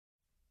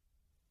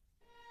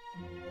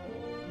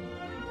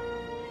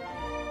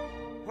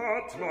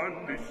hat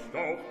man nicht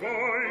auch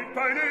Gold,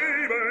 dein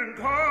Leben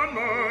kann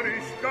man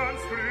nicht ganz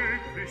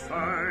glücklich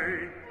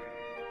sein.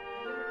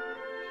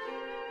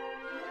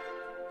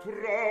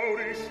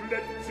 Traurig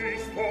schleppt sich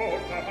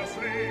fort das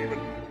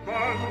Leben,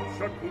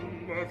 mancher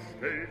Kummer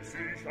stellt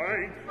sich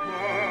ein,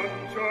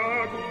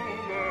 mancher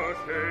Kummer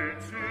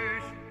stellt sich ein.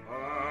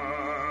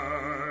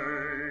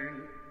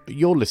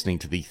 You're listening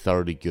to the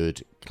Thoroughly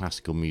Good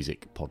Classical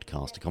Music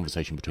Podcast, a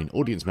conversation between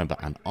audience member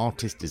and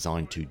artist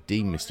designed to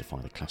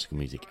demystify the classical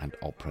music and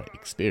opera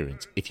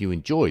experience. If you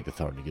enjoy the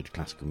Thoroughly Good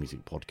Classical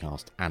Music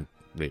Podcast, and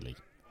really,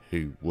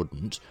 who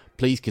wouldn't,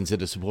 please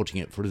consider supporting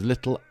it for as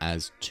little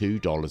as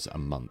 $2 a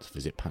month.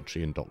 Visit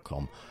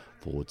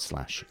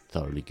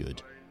patreon.com/thoroughlygood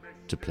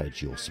to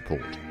pledge your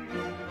support.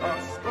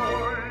 Das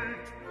Gold,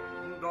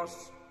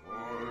 das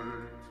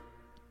Gold.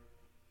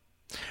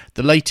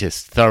 The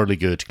latest Thoroughly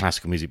Good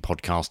Classical Music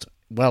Podcast,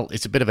 well,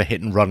 it's a bit of a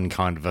hit-and-run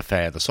kind of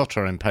affair. The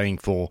software I'm paying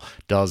for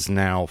does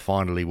now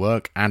finally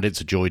work, and it's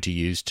a joy to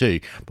use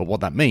too. But what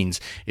that means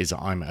is that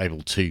I'm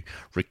able to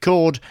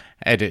record,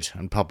 edit,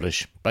 and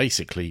publish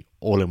basically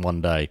all in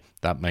one day.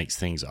 That makes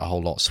things a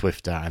whole lot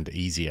swifter and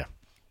easier.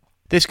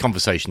 This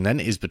conversation, then,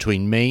 is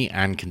between me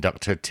and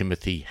conductor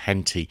Timothy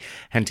Henty.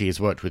 Henty has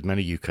worked with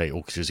many UK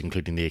orchestras,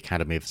 including the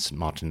Academy of St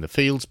Martin in the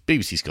Fields,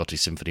 BBC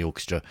Scottish Symphony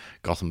Orchestra,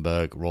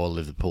 Gothenburg, Royal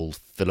Liverpool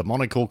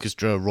Philharmonic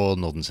Orchestra, Royal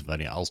Northern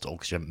Symphonia Ulster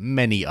Orchestra,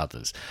 many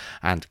others,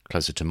 and,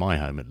 closer to my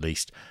home at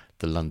least,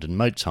 the London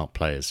Mozart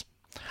Players.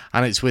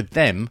 And it's with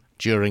them,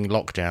 during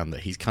lockdown,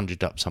 that he's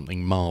conjured up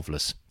something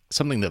marvellous,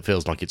 something that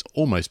feels like it's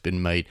almost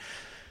been made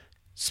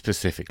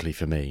specifically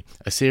for me.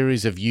 A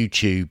series of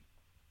YouTube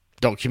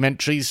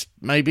documentaries,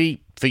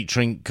 maybe,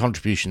 featuring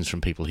contributions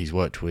from people he's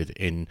worked with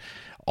in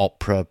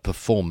opera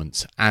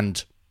performance.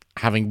 And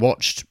having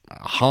watched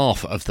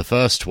half of the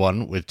first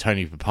one with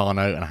Tony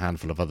Pappano and a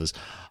handful of others,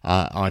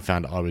 I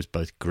found I was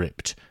both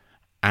gripped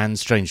and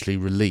strangely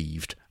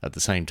relieved at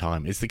the same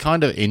time. It's the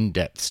kind of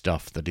in-depth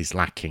stuff that is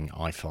lacking,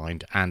 I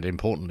find, and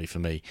importantly for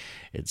me,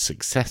 it's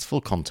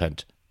successful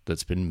content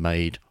that's been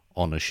made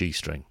on a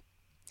shoestring.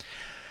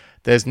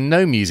 There's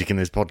no music in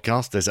this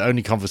podcast, there's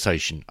only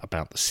conversation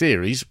about the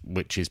series,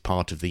 which is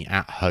part of the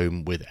At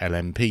Home with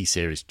LMP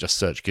series. Just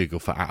search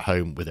Google for At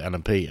Home with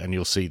LMP and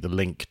you'll see the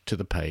link to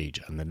the page,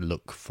 and then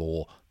look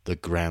for The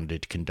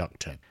Grounded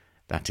Conductor.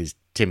 That is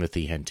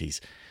Timothy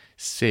Henty's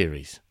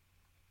series.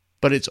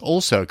 But it's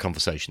also a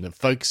conversation that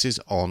focuses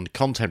on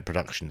content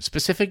production,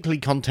 specifically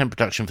content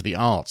production for the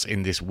arts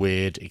in this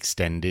weird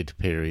extended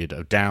period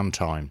of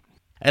downtime.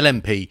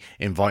 LMP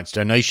invites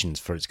donations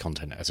for its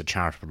content as a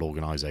charitable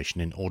organisation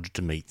in order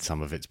to meet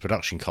some of its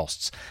production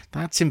costs.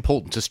 That's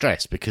important to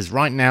stress because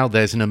right now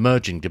there's an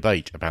emerging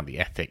debate about the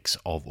ethics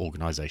of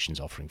organisations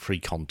offering free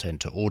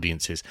content to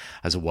audiences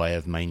as a way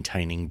of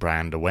maintaining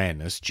brand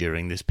awareness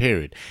during this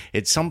period.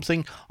 It's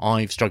something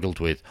I've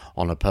struggled with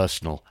on a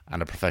personal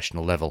and a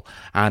professional level,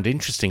 and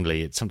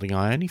interestingly, it's something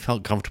I only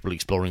felt comfortable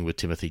exploring with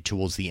Timothy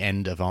towards the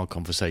end of our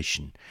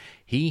conversation.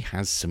 He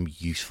has some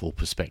useful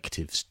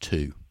perspectives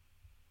too.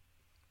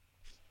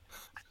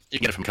 You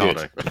can get it from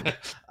Cardo.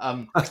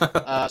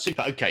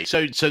 Super. Okay.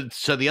 So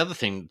the other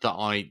thing that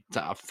I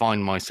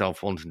find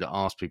myself wanting to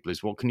ask people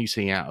is, what can you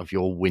see out of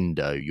your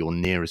window, your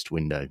nearest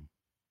window?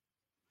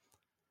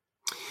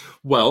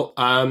 Well,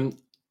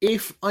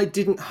 if I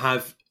didn't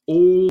have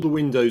all the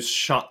windows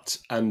shut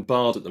and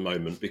barred at the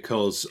moment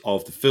because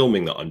of the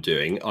filming that I'm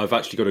doing, I've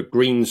actually got a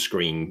green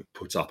screen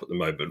put up at the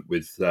moment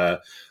with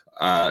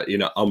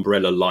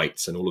umbrella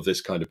lights and all of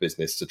this kind of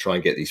business to try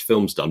and get these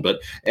films done.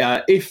 But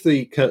if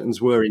the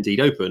curtains were indeed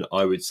open,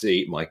 I would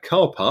see my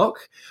car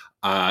park,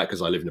 because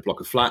I live in a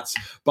block of flats,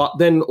 but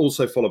then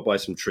also followed by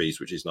some trees,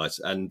 which is nice.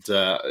 And,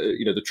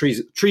 the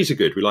trees are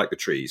good. We like the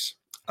trees.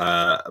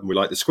 And we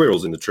like the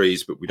squirrels in the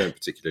trees, but we don't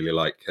particularly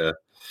like...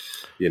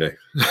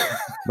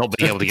 not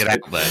being able to get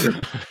out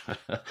there.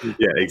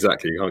 Yeah,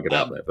 exactly. You can't get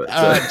out there. But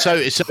so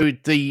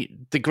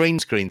the green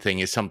screen thing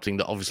is something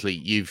that obviously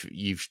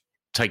you've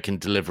taken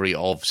delivery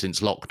of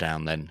since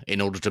lockdown, then,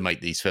 in order to make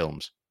these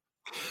films.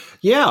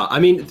 Yeah, I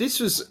mean, this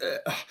was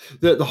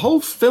the whole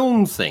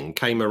film thing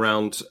came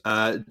around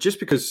just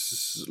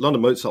because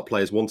London Mozart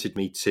Players wanted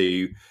me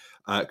to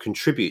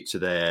contribute to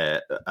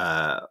their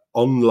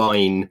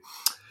online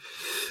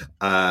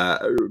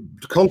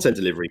content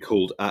delivery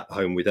called At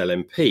Home with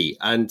LMP,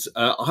 and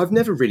I've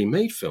never really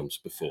made films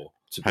before.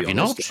 To be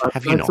honest,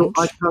 have you not?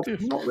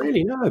 Not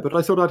really, no. But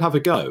I thought I'd have a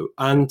go,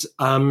 and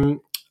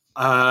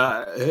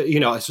I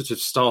sort of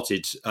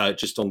started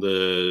just on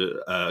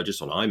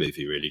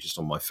iMovie, really, just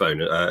on my phone,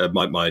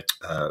 my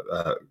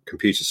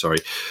computer, sorry,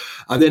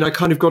 and then I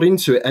kind of got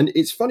into it. And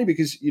it's funny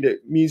because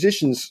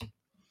musicians,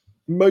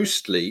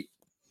 mostly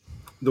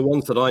the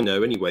ones that I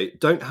know anyway,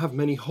 don't have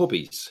many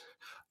hobbies.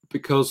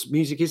 because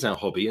music is our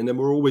hobby, and then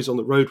we're always on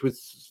the road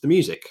with the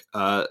music,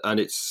 and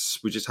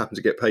we just happen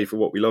to get paid for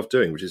what we love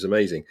doing, which is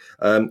amazing.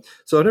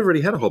 So I never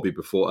really had a hobby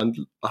before, and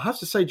I have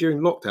to say during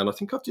lockdown I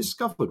think I've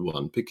discovered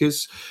one,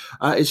 because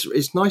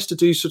it's nice to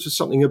do sort of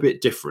something a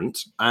bit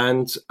different,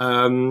 and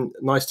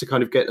nice to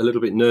kind of get a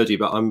little bit nerdy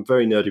about. I'm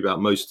very nerdy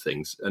about most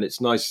things, and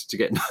it's nice to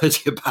get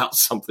nerdy about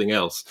something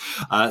else.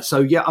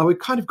 So yeah, I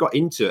kind of got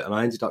into it, and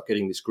I ended up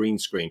getting this green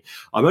screen.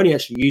 I'm only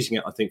actually using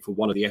it, I think, for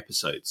one of the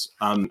episodes,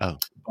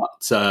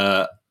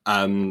 but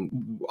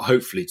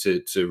hopefully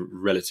to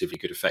relatively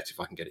good effect if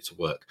I can get it to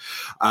work.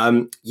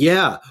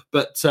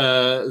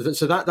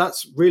 So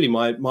that's really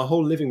my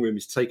whole living room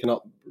is taken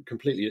up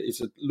completely. It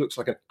looks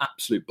like an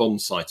absolute Bond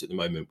site at the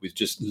moment, with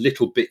just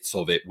little bits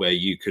of it where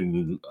you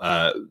can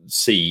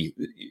see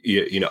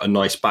a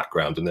nice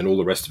background, and then all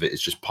the rest of it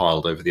is just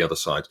piled over the other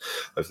side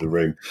of the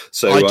room.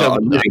 So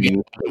I'm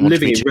living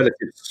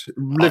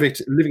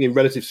in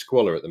relative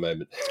squalor at the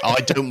moment.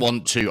 I don't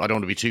want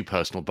to be too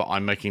personal, but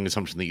I'm making the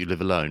assumption that you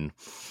live alone.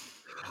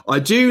 I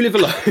do live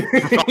alone.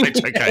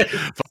 Right, okay,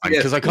 fine.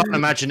 Because I can't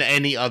imagine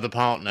any other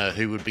partner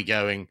who would be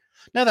going,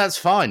 no, that's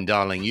fine,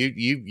 darling.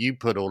 You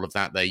put all of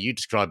that there. You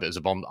describe it as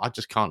a bomb. I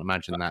just can't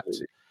imagine that.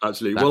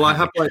 Absolutely. Well, I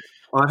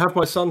have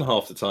my son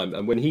half the time,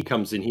 and when he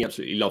comes in, he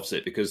absolutely loves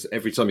it, because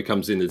every time he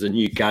comes in, there's a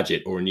new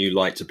gadget or a new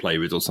light to play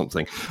with or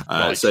something.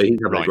 So he's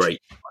having a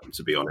great time,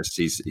 to be honest.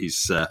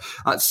 He's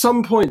at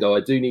some point, though,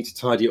 I do need to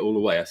tidy it all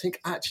away. I think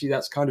actually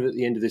that's kind of at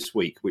the end of this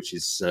week, which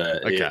is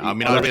okay. I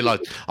mean, I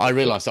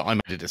realised that I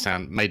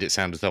made it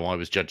sound as though I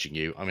was judging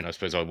you. I mean, I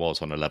suppose I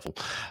was on a level.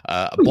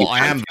 I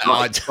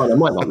might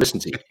not listen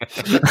to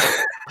you.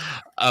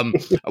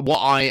 What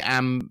I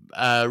am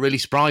really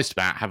surprised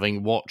about,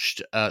 having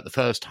watched the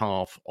first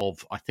half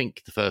of, I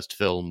think, the first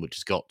film, which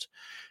has got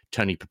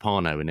Tony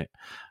Pappano in it.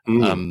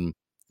 I'm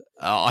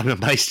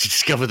amazed to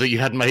discover that you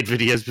hadn't made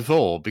videos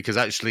before, because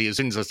actually, as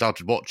soon as I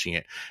started watching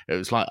it, it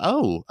was like,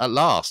 oh, at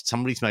last,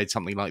 somebody's made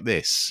something like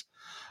this.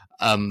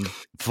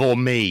 For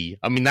me,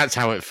 I mean, that's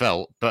how it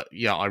felt. But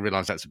yeah, I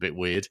realise that's a bit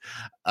weird.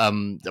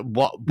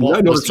 What no,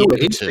 not at all.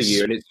 It is for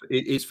you, and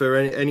it's for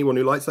anyone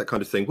who likes that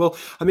kind of thing. Well,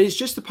 I mean, it's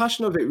just the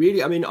passion of it,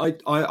 really. I mean,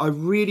 I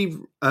really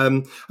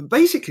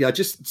basically I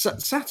just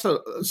sat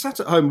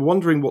at home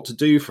wondering what to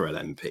do for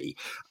LMP,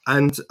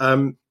 and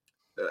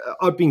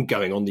I've been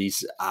going on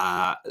these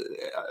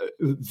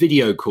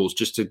video calls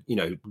just to,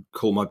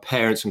 call my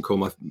parents and call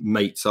my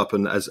mates up,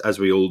 and as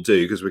we all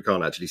do, because we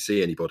can't actually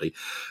see anybody.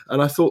 And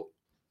I thought,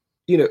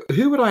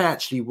 who would I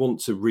actually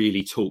want to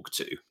really talk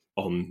to?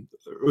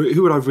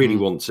 Who would I really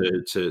want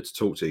to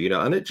talk to?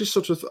 And it just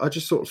I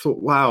just sort of thought,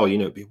 wow,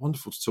 it'd be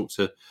wonderful to talk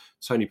to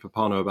Tony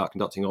Pappano about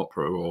conducting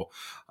opera, or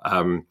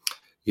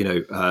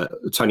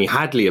Tony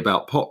Hadley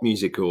about pop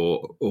music,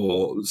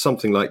 or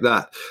something like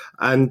that.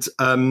 And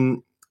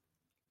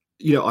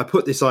I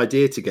put this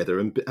idea together,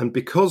 and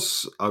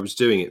because I was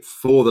doing it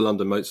for the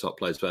London Mozart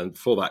Players Band,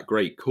 for that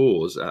great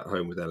cause at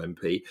home with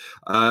LMP,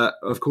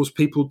 of course,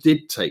 people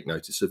did take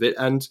notice of it,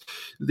 and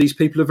these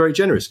people are very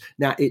generous.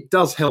 Now, it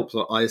does help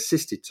that I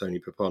assisted Tony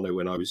Pappano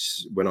when I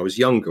was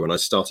younger, when I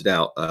started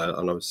out,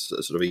 and I was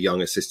sort of a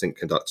young assistant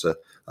conductor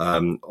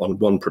on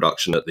one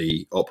production at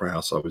the Opera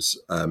House. I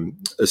was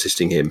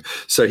assisting him,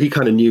 so he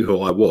kind of knew who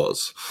I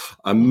was.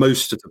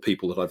 Most of the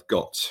people that I've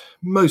got,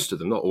 most of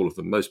them, not all of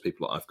them, most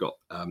people that I've got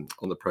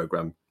on the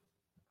programme,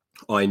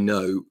 I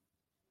know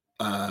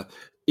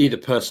either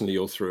personally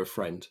or through a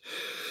friend.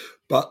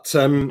 But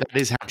that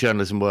is how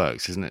journalism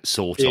works, isn't it?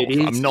 Sort of.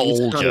 I'm not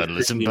all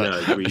journalism,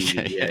 but really,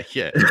 yeah,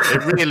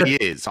 it really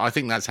is. I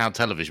think that's how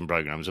television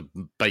programmes are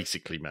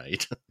basically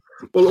made.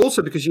 Well,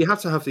 also because you have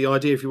to have the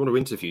idea, if you want to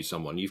interview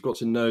someone, you've got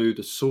to know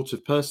the sort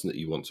of person that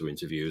you want to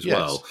interview as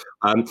well.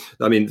 I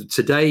mean,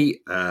 today,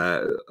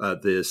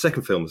 the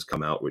second film has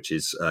come out, which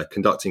is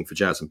Conducting for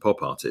Jazz and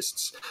Pop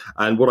Artists.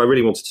 And what I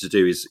really wanted to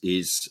do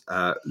is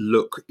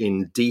look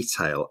in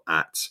detail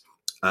at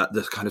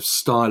the kind of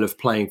style of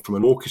playing from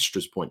an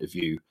orchestra's point of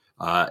view,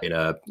 in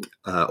a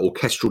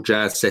orchestral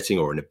jazz setting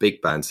or in a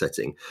big band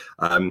setting,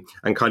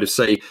 and kind of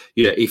say,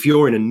 if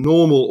you're in a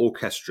normal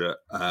orchestra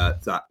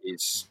that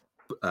is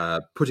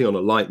putting on a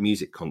light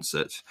music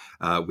concert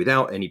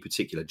without any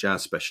particular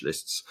jazz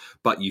specialists,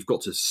 but you've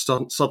got to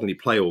suddenly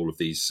play all of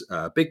these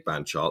big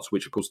band charts,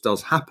 which of course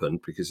does happen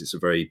because it's a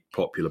very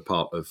popular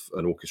part of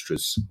an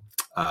orchestra's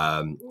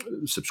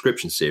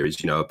subscription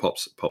series, a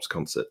pops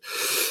concert.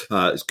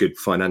 It's good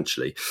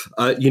financially.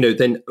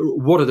 Then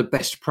what are the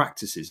best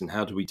practices, and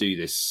how do we do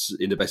this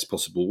in the best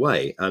possible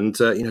way? And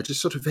just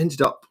sort of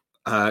ended up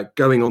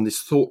going on this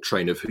thought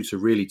train of who to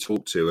really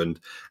talk to, and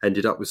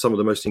ended up with some of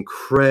the most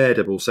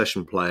incredible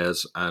session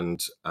players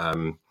and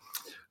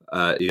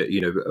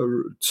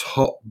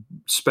top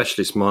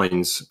specialist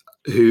minds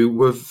who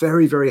were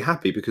very, very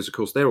happy, because of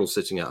course they're all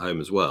sitting at home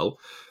as well,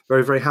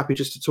 very, very happy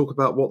just to talk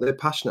about what they're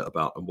passionate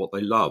about and what they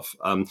love.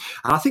 And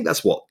I think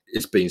that's what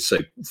has been so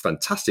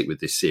fantastic with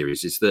this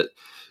series, is that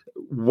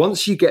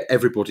once you get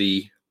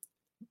everybody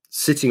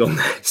sitting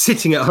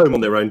at home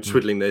on their own,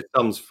 twiddling their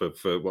thumbs,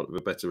 for want of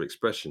a better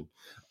expression,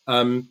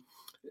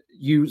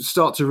 you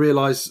start to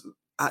realise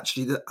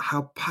actually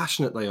how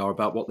passionate they are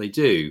about what they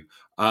do.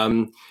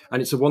 And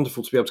it's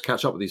wonderful to be able to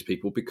catch up with these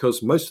people,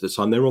 because most of the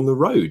time they're on the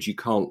road. You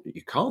can't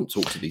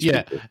talk to these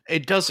people.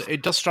 It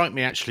does strike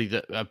me actually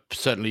that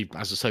certainly,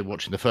 as I say,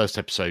 watching the first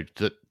episode,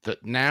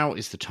 that now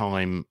is the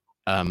time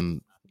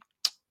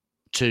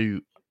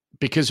to,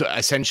 because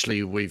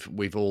essentially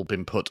we've all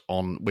been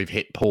we've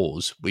hit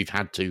pause. We've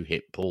had to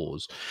hit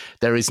pause.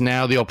 There is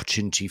now the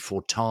opportunity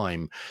for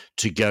time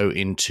to go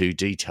into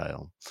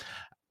detail.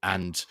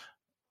 And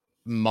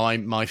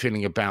my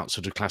feeling about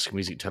sort of classical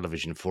music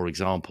television, for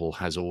example,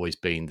 has always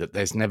been that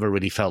there's never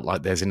really felt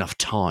like there's enough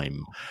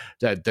time.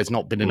 There's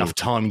not been enough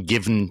time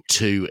given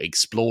to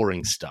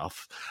exploring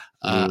stuff.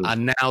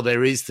 And now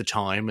there is the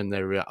time, and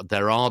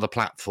there are the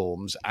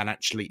platforms, and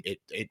actually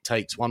it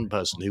takes one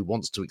person who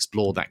wants to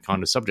explore that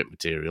kind of subject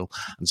material,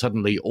 and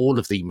suddenly all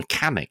of the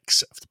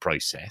mechanics of the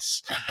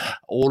process,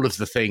 all of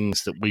the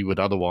things that we would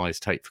otherwise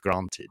take for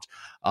granted,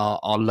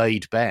 are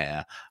laid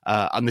bare.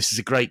 And this is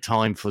a great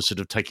time for sort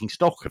of taking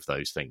stock of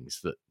those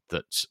things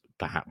that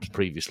perhaps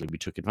previously we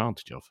took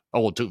advantage of,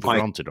 or took for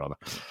granted, rather.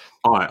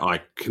 I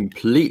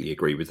completely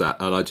agree with that,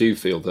 and I do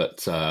feel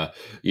that a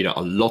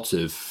lot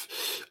of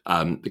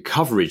the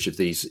coverage of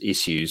these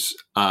issues,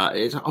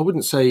 I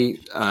wouldn't say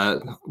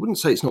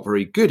it's not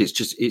very good. It's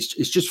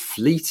just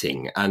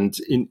fleeting, and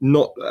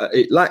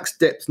it lacks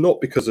depth,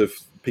 not because of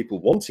people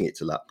wanting it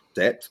to lack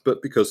depth,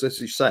 but because, as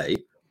you say,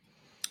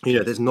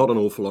 there's not an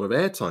awful lot of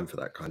airtime for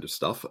that kind of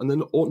stuff, and then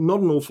not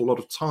an awful lot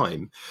of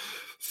time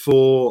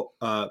for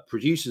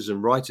producers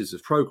and writers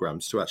of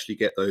programs to actually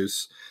get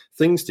those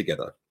things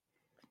together.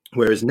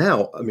 Whereas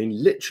now, I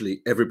mean,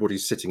 literally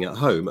everybody's sitting at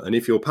home, and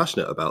if you're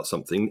passionate about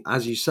something,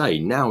 as you say,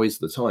 now is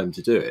the time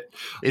to do it.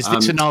 Is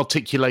this an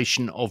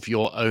articulation of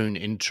your own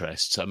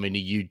interests? I mean, are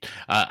you,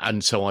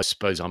 and so I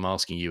suppose I'm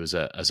asking you as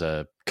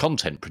a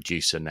content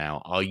producer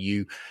now, are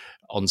you,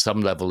 on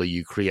some level, are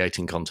you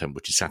creating content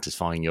which is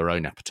satisfying your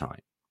own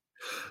appetite?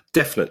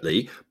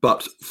 Definitely,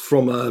 but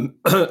from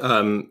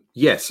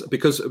yes,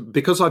 because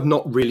I've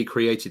not really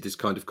created this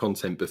kind of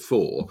content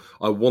before,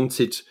 I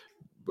wanted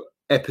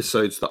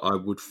episodes that I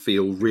would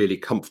feel really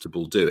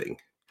comfortable doing.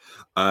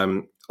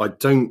 I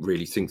don't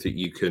really think that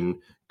you can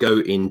go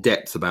in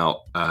depth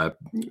about opera,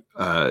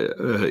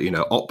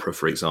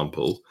 for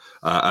example,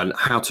 and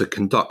how to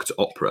conduct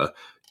opera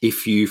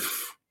if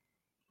you've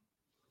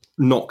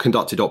not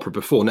conducted opera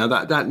before. Now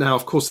now,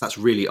 of course, that's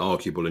really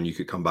arguable, and you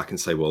could come back and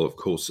say, well, of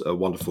course, a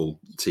wonderful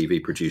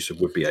TV producer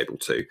would be able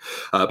to.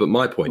 But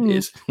my point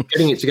is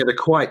getting it together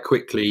quite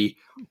quickly,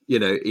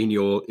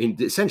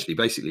 essentially,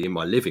 basically in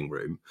my living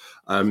room.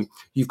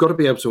 You've got to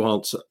be able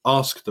to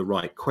ask the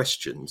right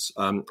questions.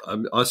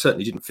 I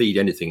certainly didn't feed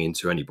anything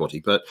into anybody,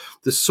 but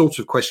the sort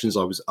of questions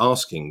I was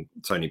asking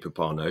Tony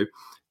Pappano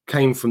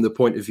came from the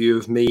point of view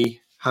of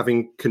me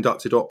having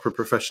conducted opera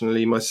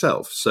professionally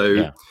myself. So,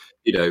 yeah.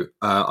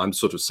 I'm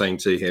sort of saying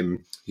to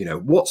him,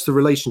 what's the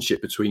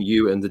relationship between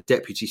you and the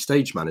deputy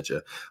stage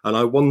manager? And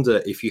I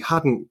wonder, if you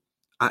hadn't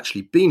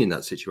actually been in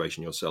that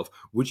situation yourself,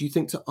 would you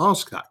think to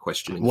ask that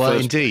question? Well,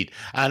 indeed.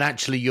 And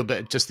actually, you're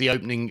just the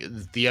opening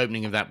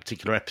of that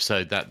particular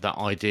episode, that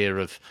idea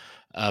of,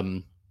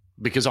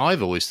 because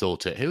I've always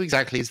thought who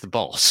exactly is the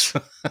boss?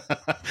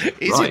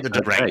 Is it the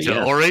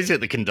director or is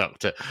it the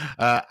conductor?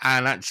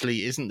 And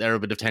actually, isn't there a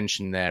bit of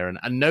tension there?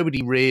 And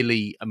nobody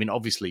really, I mean,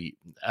 obviously,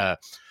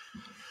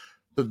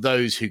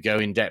 those who go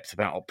in depth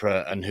about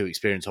opera and who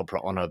experience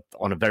opera on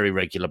a very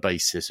regular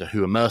basis, or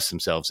who immerse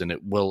themselves in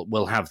it,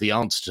 will have the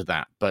answer to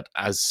that. But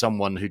as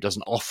someone who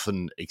doesn't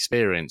often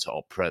experience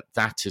opera,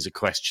 that is a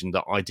question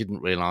that I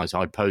didn't realise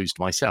I posed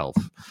myself.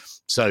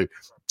 So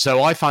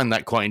I find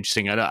that quite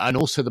interesting, and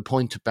also the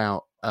point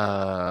about,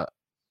 and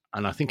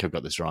I think I've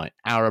got this right,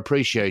 our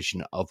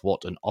appreciation of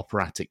what an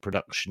operatic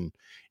production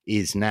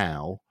is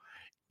now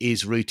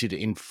is rooted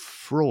in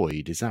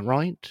Freud. Is that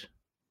right?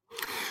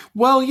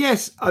 Well,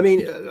 yes. I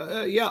mean,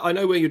 I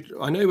know where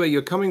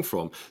you're coming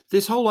from.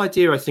 This whole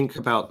idea, I think,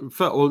 about,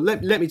 well,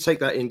 let me take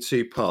that in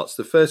two parts.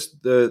 The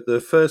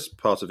first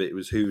part of it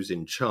was who's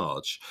in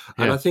charge,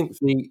 and I think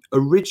the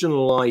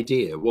original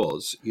idea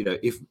was,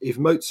 if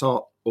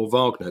Mozart or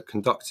Wagner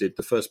conducted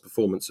the first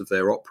performance of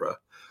their opera,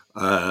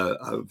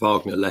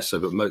 Wagner less so,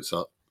 but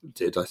Mozart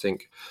did, I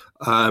think.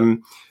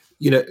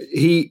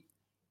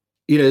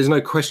 There's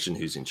no question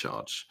who's in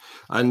charge.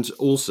 And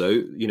also,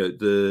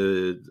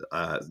 the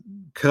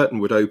curtain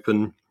would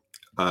open,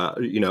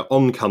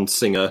 on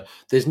Kanzinger,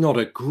 there's not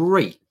a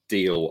great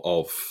deal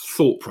of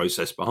thought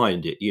process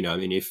behind it. I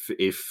mean, if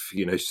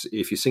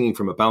you're singing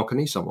from a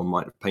balcony, someone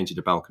might have painted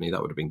a balcony,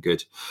 that would have been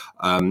good.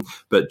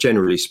 But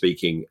generally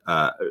speaking,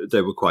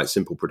 they were quite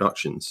simple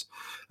productions.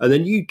 And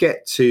then you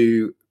get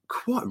to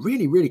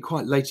really, really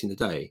quite late in the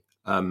day,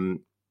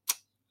 around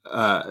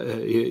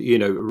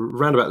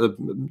about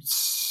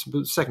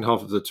the second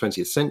half of the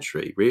 20th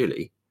century,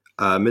 really,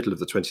 middle of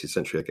the 20th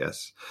century, I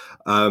guess,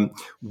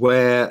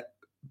 where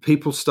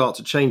people start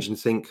to change and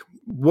think,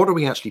 what are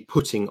we actually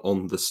putting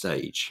on the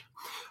stage?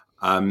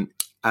 And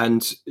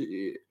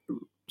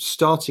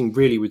starting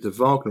really with the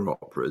Wagner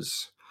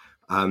operas,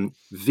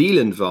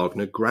 Wieland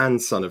Wagner,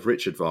 grandson of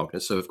Richard Wagner,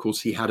 so of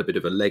course he had a bit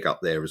of a leg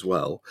up there as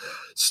well,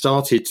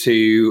 started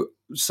to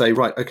say,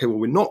 right, okay, well,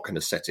 we're not going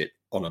to set it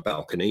on a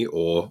balcony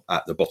or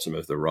at the bottom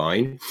of the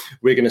Rhine.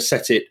 We're going to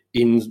set it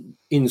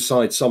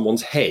inside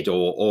someone's head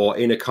or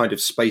in a kind of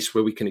space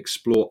where we can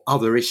explore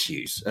other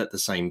issues at the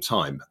same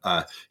time.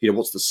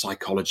 What's the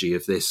psychology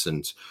of this,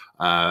 and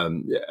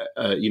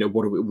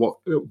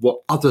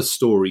what other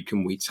story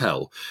can we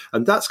tell?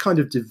 And that's kind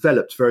of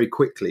developed very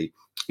quickly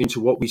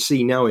into what we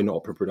see now in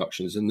opera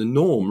productions. And the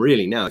norm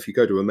really now, if you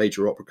go to a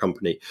major opera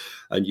company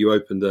and you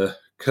open the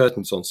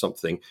curtains on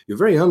something, you're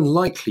very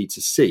unlikely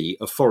to see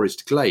a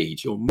forest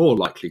glade. You're more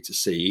likely to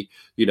see,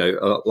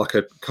 like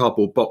a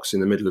cardboard box in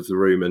the middle of the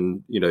room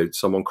and,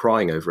 someone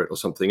crying over it or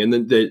something. And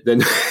then they're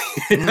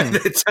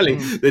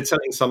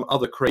telling some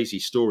other crazy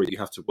story you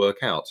have to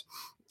work out.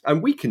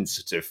 And we can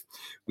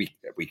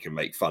we can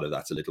make fun of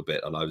that a little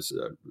bit. And I was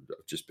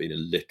just being a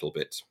little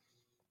bit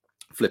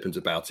flippant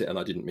about it, and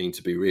I didn't mean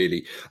to be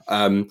really.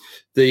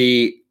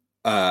 The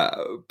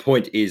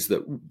point is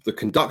that the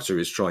conductor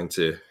is trying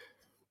to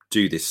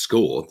do this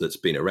score that's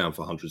been around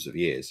for hundreds of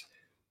years.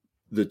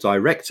 The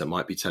director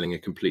might be telling a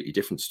completely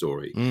different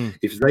story.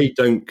 If they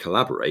don't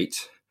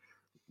collaborate,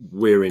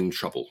 we're in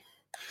trouble.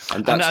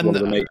 And that's one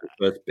of the major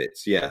first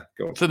bits. Yeah,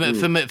 go on.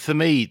 For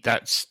me,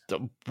 that's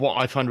what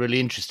I find really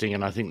interesting,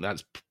 and I think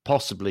that's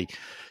possibly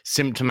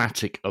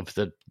symptomatic of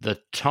the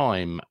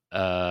time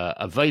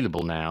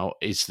available now,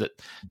 is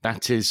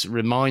that is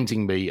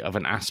reminding me of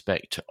an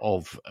aspect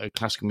of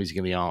classical music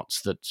and the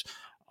arts that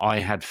I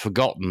had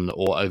forgotten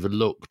or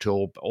overlooked,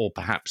 or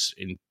perhaps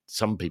in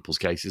some people's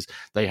cases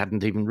they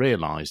hadn't even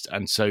realised.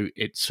 And so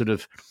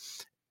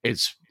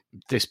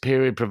this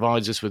period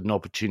provides us with an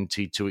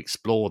opportunity to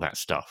explore that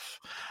stuff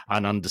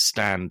and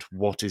understand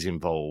what is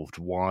involved,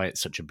 why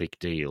it's such a big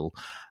deal.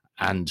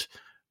 And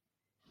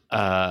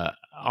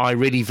I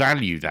really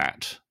value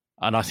that.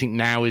 And I think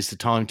now is the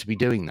time to be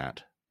doing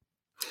that.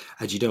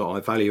 And I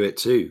value it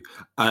too.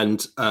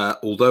 And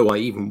although I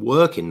even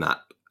work in that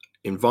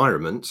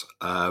environment,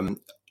 I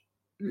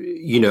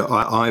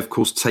of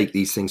course take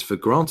these things for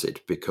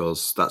granted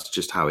because that's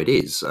just how it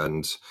is.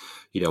 And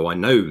I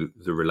know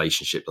the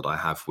relationship that I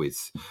have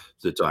with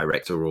the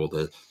director or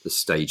the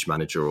stage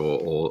manager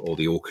or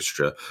the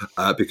orchestra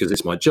because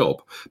it's my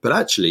job. But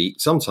actually,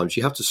 sometimes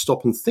you have to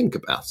stop and think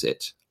about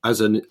it as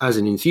an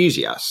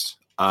enthusiast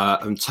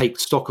and take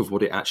stock of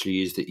what it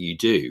actually is that you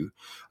do,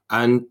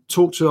 and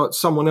talk to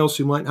someone else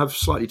who might have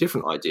slightly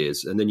different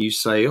ideas. And then you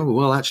say, oh,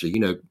 well, actually,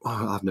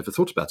 I've never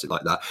thought about it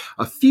like that.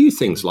 A few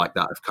things like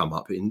that have come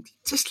up in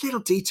just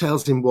little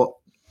details in what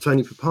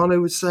Tony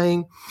Pappano was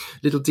saying,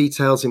 little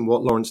details in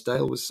what Lawrence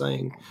Dale was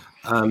saying,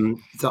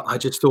 that I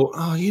just thought,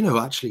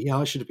 actually,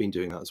 I should have been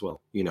doing that as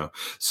well,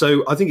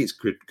 So I think it's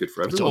good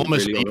for everyone.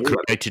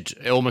 It's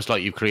almost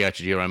like you've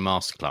created your own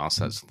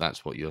masterclass.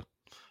 That's what you're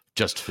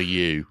just for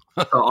you.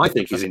 I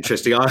think it's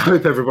interesting. I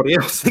hope everybody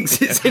else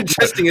thinks it's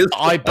interesting as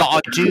well. But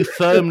I do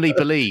firmly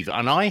believe,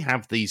 and I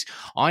have these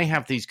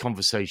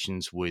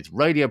conversations with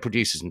radio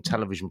producers and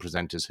television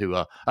presenters who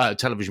are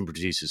television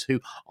producers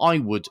who I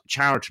would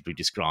charitably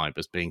describe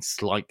as being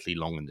slightly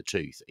long in the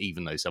tooth,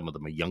 even though some of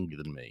them are younger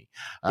than me.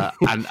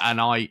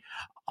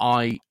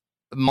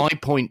 My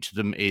point to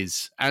them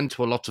is, and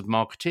to a lot of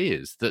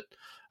marketers that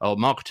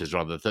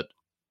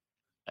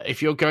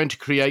if you're going to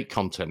create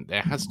content,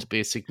 there has to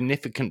be a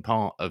significant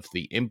part of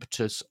the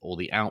impetus or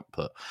the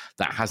output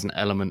that has an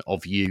element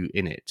of you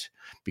in it.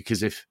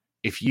 Because if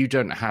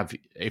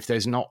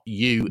there's not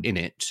you in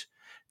it,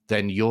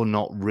 then you're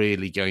not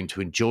really going to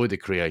enjoy the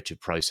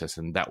creative process,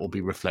 and that will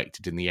be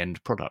reflected in the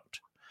end product.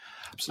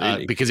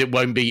 Absolutely. Because it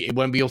won't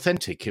be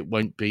authentic. It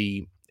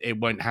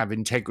won't have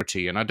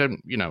integrity. And I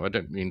don't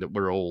mean that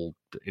we're all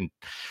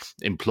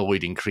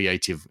employed in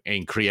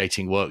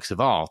creating works of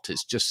art.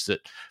 It's just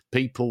that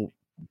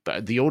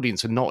but the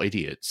audience are not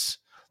idiots.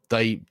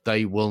 They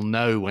will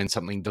know when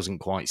something doesn't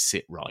quite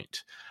sit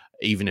right,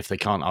 even if they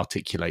can't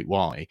articulate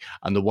why.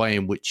 And the way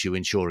in which you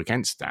ensure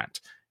against that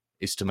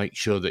is to make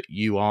sure that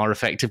you are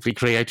effectively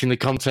creating the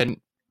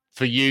content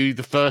for you,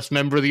 the first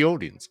member of the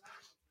audience.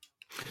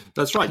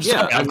 That's right.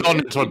 Sorry, I've gone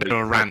into a bit of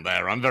a rant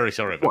there. I'm very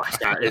sorry about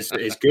that.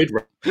 It's good.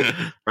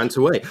 Rant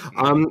away.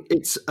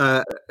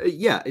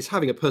 It's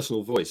having a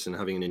personal voice and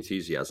having an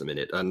enthusiasm in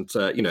it. And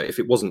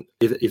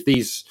if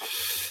these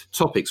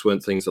topics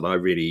weren't things that I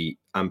really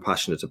am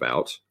passionate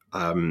about,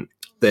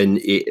 then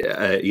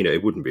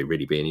it wouldn't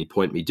really be any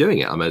point me doing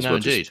it. I may as well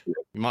indeed. just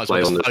you might as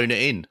well just phone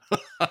it in.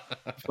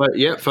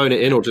 Phone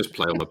it in, or just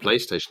play on my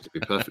PlayStation. To be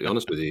perfectly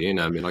honest with you,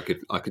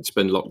 I could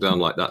spend lockdown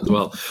like that as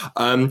well.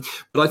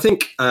 But I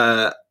think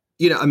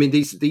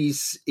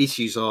these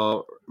issues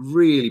are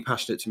really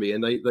passionate to me,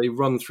 and they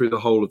run through the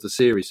whole of the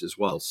series as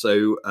well.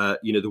 So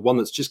the one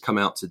that's just come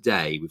out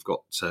today, we've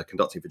got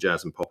Conducting for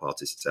Jazz and Pop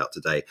Artists out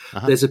today.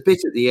 Uh-huh. There's a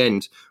bit at the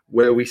end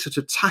where we sort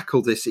of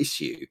tackle this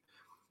issue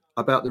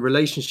about the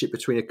relationship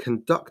between a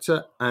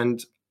conductor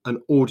and an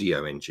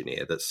audio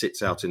engineer that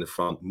sits out in the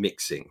front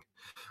mixing.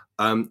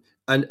 And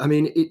I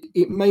mean,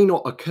 it may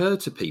not occur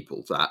to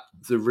people that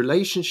the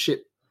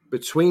relationship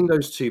between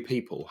those two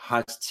people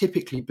has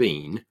typically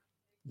been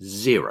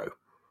zero.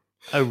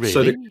 Oh, really?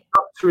 So the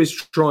conductor is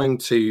trying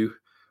to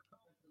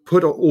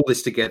put all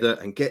this together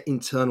and get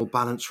internal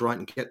balance right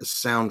and get the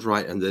sound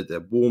right and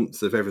the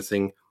warmth of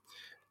everything.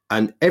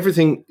 And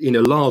everything in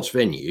a large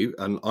venue,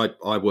 and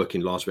I work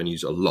in large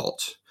venues a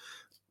lot,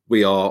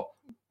 we are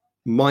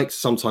mic'd.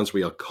 Sometimes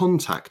we are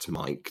contact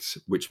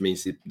mic'd, which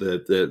means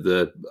there's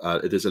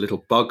a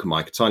little bug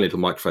mic, a tiny little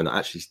microphone that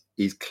actually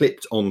is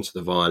clipped onto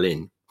the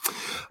violin.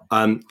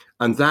 And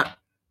that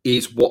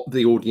is what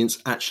the audience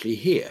actually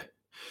hear.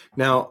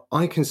 Now,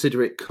 I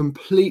consider it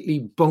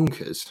completely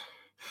bonkers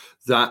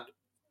that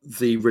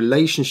the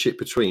relationship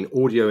between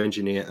audio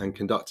engineer and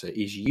conductor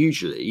is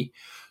usually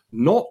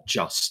not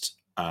just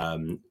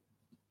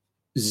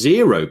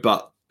zero,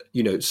 but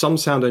some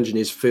sound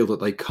engineers feel that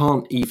they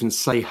can't even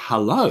say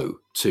hello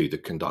to the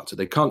conductor.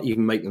 They can't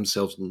even make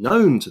themselves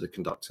known to the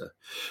conductor.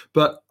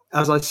 But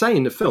as I say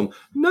in the film,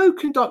 no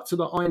conductor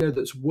that I know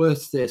that's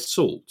worth their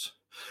salt,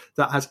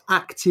 that has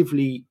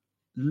actively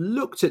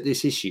looked at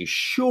this issue,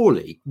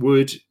 surely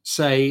would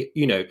say,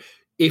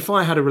 if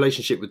I had a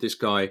relationship with this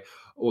guy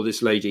or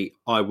this lady,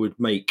 I would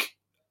make,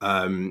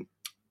 I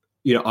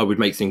would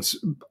make things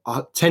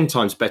 10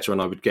 times better,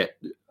 and I would get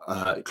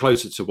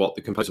closer to what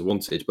the composer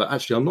wanted. But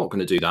actually, I'm not going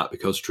to do that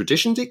because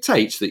tradition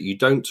dictates that you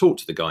don't talk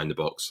to the guy in the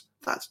box.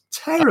 That's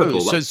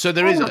terrible. So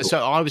there is. So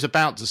I was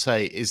about to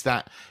say, is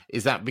that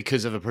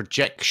because of a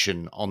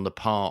projection on the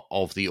part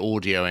of the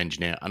audio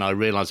engineer? And I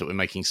realise that we're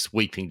making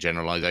sweeping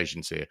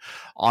generalisations here.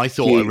 I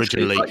thought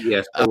originally,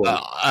 yes,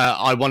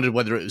 I wondered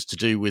whether it was to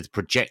do with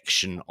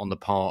projection on the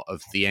part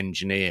of the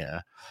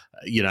engineer.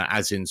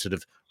 As in sort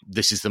of,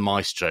 this is the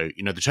maestro.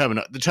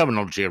 The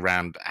terminology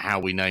around how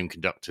we name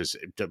conductors,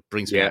 it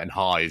brings me out in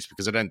hives,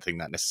 because I don't think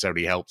that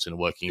necessarily helps in a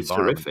working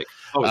environment. Horrific.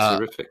 Oh, it's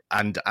horrific.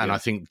 And I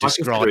think I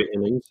consider it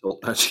an insult,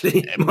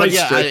 actually. But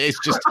yeah, it's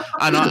just,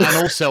 and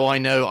also I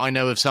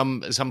know of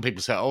some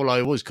people say, oh, I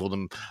always call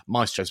them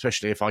maestro,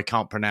 especially if I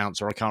can't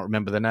pronounce or I can't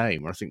remember the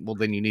name. Or I think, well,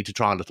 then you need to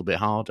try a little bit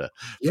harder.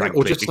 Frankly,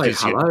 or just say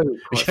hello.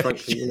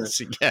 Frankly,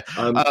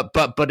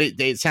 But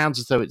it sounds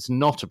as though it's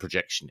not a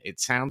projection. It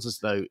sounds as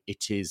though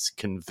it is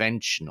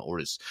convention, or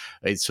it's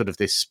sort of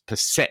this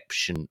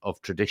perception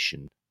of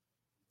tradition.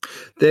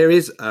 There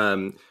is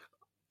a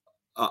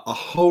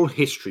whole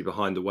history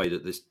behind the way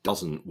that this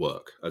doesn't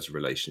work as a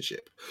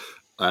relationship.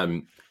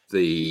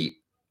 The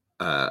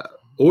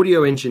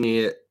audio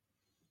engineer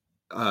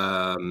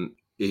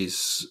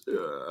is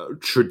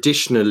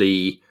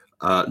traditionally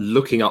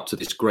looking up to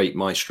this great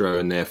maestro,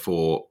 and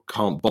therefore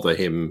can't bother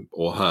him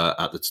or her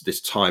at this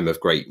time of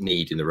great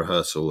need in the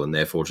rehearsal, and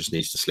therefore just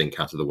needs to slink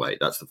out of the way.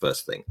 That's the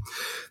first thing.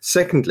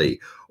 Secondly,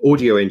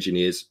 audio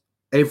engineers,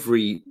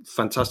 every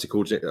fantastic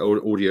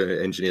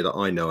audio engineer that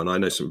I know, and I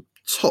know some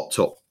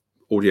top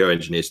audio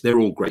engineers, they're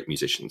all great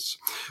musicians.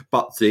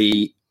 But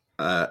the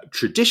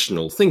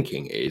traditional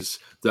thinking is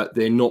that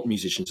they're not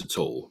musicians at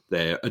all.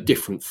 They're a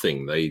different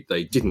thing. They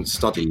didn't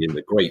study in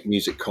the great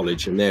music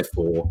college, and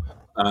therefore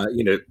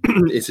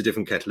it's a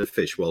different kettle of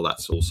fish. Well,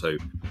 that's also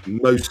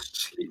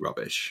mostly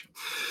rubbish.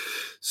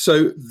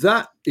 So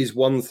that is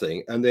one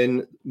thing. And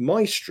then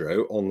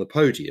maestro on the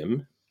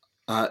podium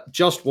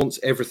just wants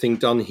everything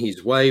done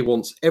his way,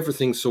 wants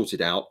everything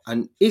sorted out,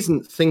 and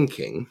isn't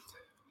thinking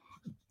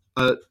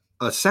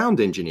a sound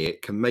engineer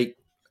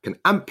can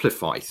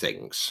amplify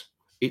things.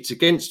 It's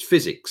against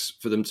physics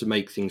for them to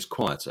make things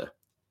quieter.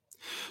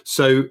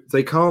 So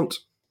they can't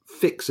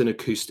fix an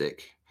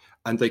acoustic,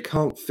 and they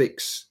can't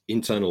fix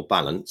internal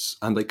balance,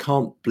 and they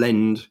can't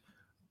blend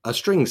a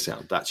string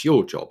sound. That's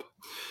your job.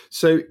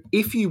 So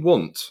if you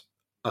want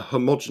a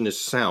homogeneous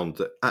sound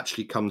that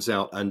actually comes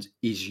out and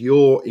is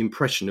your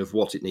impression of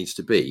what it needs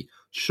to be,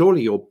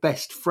 surely your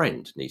best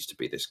friend needs to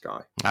be this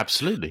guy.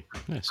 Absolutely.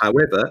 Yes.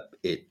 However,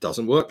 it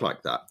doesn't work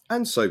like that.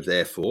 And so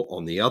therefore,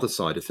 on the other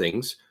side of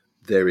things,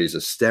 there is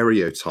a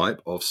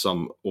stereotype of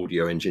some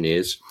audio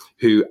engineers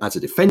who, as a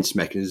defense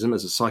mechanism,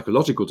 as a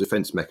psychological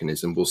defense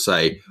mechanism, will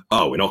say,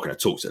 oh, we're not going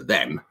to talk to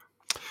them.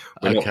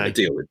 We're not going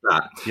to deal with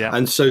that. Yeah.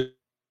 And so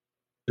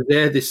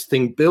this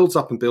thing builds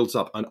up and builds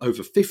up. And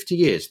over 50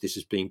 years, this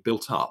is being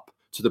built up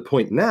to the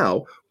point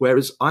now,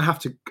 whereas I have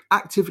to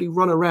actively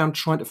run around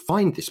trying to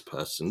find this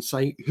person,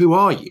 say, who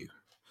are you?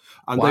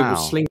 And they will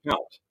slink out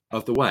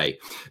of the way.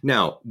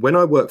 Now, when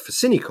I work for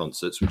Cine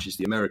Concerts, which is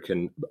the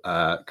American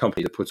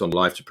company that puts on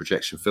live to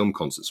projection film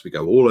concerts, we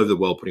go all over the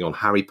world putting on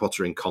Harry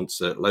Potter in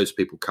concert. Loads of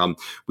people come.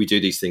 We do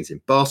these things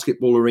in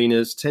basketball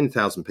arenas,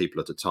 10,000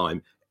 people at a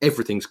time.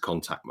 Everything's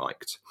contact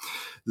mic'd.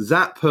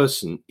 That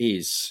person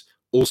is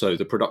also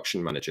the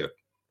production manager.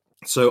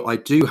 So I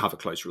do have a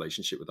close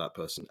relationship with that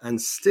person.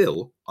 And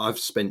still, I've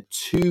spent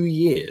 2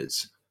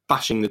 years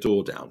bashing the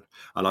door down.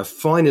 And I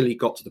finally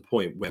got to the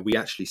point where we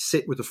actually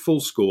sit with a full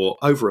score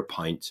over a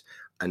pint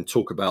and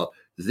talk about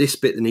this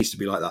bit that needs to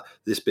be like that,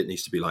 this bit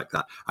needs to be like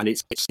that. And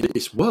it's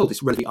this world,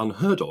 it's really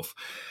unheard of.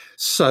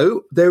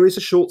 So there is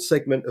a short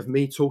segment of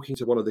me talking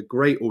to one of the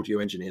great audio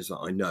engineers that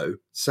I know,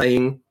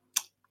 saying,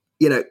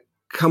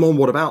 come on,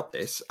 what about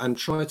this? And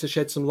try to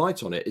shed some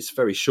light on it. It's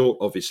very short,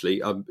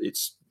 obviously.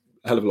 It's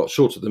hell of a lot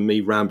shorter than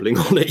me rambling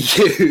on at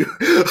you.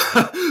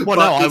 Well,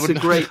 no, I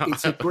wouldn't.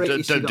 It's a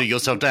great. Don't do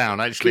yourself down.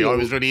 Actually, I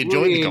was really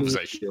enjoying the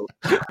conversation.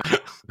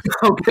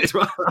 Okay,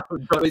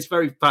 well, it's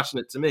very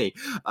passionate to me,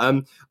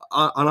 and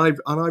I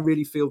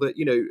really feel that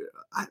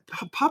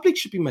public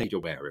should be made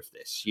aware of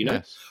this.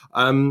 Yes.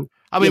 I mean,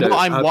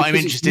 what I'm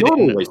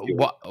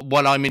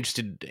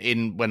interested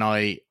in when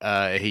I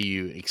hear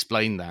you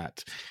explain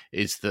that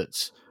is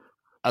that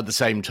at the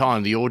same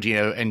time, the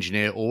audio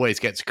engineer always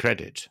gets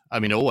credit. I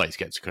mean, always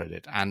gets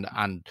credit.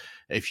 And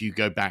if you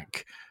go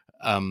back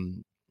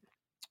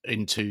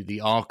into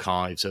the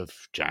archives of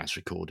jazz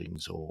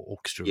recordings or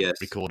orchestra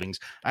recordings,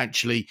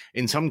 actually,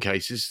 in some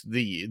cases,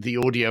 the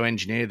audio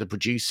engineer, the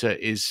producer,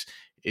 is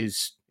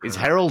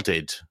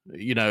heralded.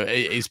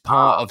 Is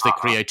part of the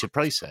creative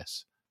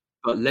process.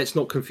 But let's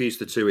not confuse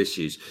the two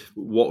issues.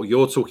 What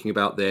you're talking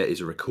about there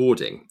is a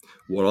recording.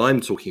 What I'm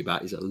talking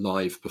about is a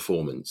live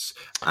performance.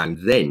 And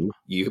then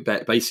they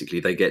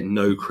get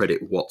no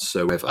credit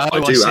whatsoever.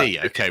 Oh, I see.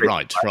 Okay,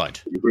 right.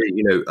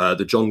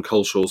 The John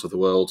Coleshaws of the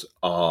world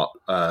are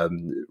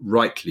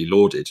rightly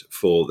lauded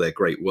for their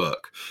great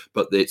work.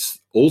 But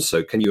it's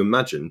also, can you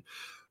imagine,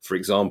 for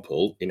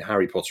example, in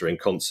Harry Potter in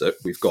Concert,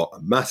 we've got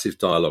a massive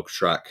dialogue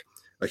track,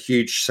 a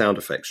huge sound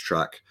effects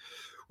track.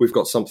 We've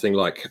got something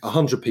like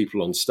 100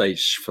 people on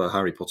stage for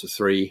Harry Potter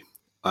 3,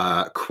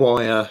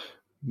 choir,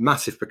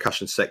 massive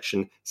percussion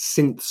section,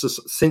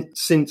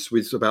 synths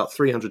with about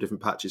 300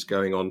 different patches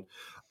going on,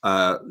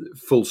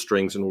 full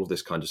strings and all of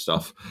this kind of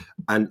stuff.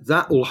 And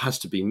that all has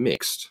to be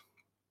mixed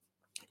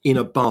in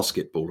a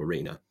basketball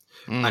arena.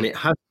 And it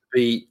has to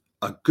be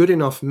a good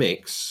enough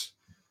mix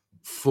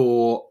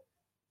for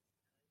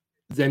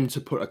them to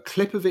put a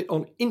clip of it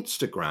on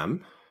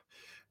Instagram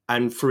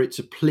and for it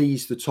to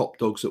please the top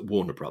dogs at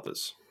Warner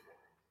Brothers.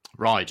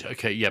 Right.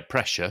 Okay. Yeah.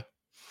 Pressure.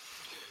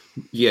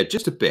 Yeah,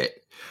 just a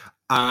bit.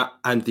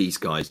 And these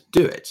guys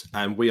do it.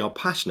 And we are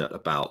passionate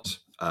about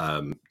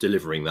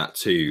delivering that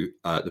to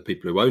the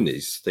people who own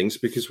these things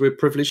because we're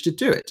privileged to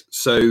do it.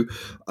 So,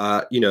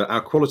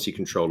 our quality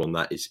control on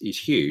that is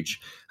huge.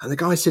 And the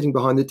guy sitting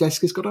behind the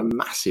desk has got a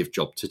massive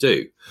job to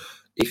do.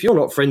 If you're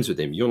not friends with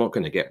him, you're not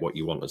going to get what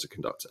you want as a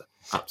conductor.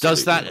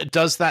 Absolutely.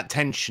 Does that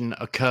tension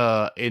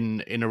occur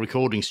in a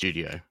recording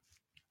studio?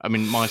 I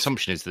mean, my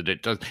assumption is that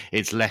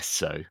it's less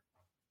so.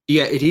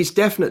 Yeah, it is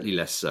definitely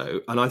less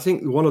so. And I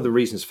think one of the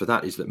reasons for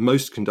that is that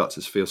most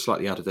conductors feel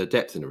slightly out of their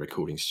depth in a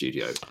recording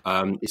studio.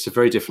 It's a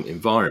very different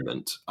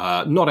environment,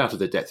 not out of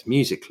their depth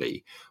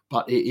musically,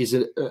 but it is,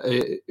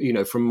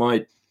 from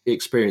my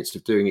experience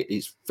of doing it,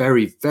 it's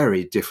very,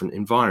 very different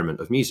environment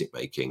of music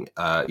making.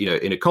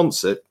 In a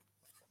concert,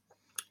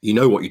 you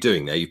know what you're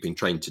doing there. You've been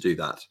trained to do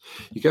that.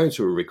 You go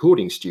into a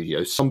recording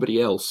studio,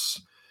 somebody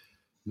else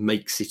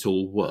makes it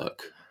all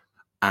work.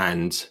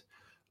 And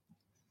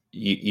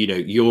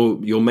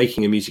you're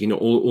making a music in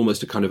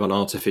almost a kind of an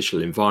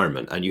artificial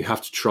environment, and you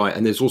have to try.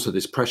 And there's also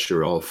this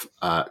pressure of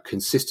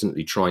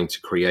consistently trying to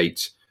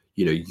create,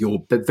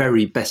 your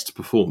very best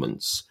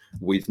performance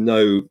with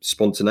no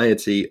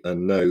spontaneity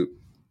and no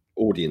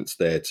audience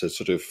there to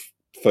sort of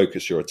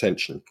focus your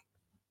attention.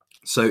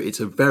 So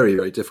it's a very,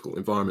 very difficult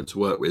environment to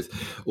work with,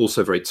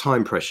 also very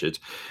time pressured.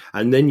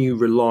 And then you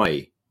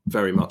rely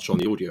very much on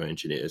the audio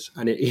engineers.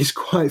 And it is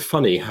quite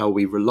funny how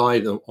we rely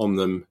on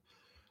them,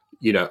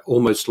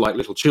 almost like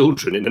little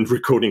children in a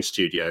recording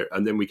studio.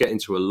 And then we get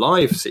into a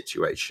live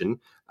situation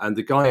and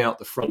the guy out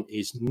the front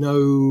is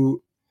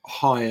no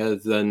higher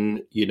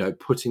than,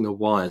 putting the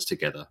wires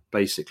together,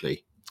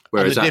 basically.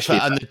 Whereas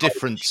the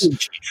difference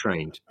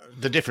trained.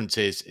 The difference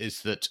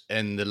is that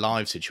in the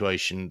live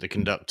situation, the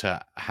conductor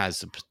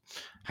has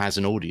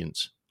an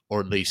audience, or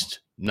at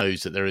least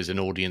knows that there is an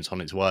audience on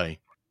its way.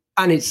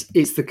 And it's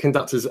the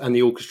conductors and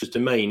the orchestra's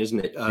domain, isn't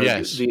it?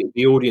 Yes.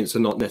 The audience are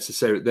not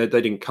necessarily, they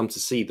didn't come to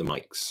see the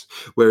mics.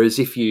 Whereas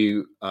if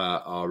you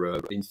are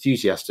an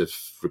enthusiast of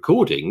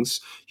recordings,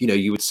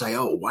 you would say,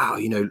 oh, wow,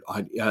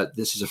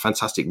 this is a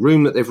fantastic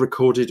room that they've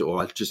recorded,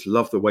 or I just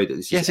love the way that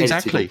this is edited.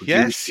 Exactly.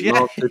 Yes.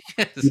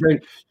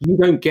 You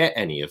don't get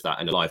any of that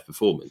in a live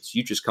performance.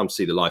 You just come to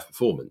see the live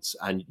performance.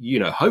 And,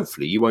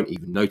 hopefully you won't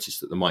even notice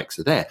that the mics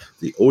are there.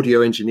 The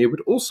audio engineer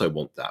would also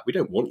want that. We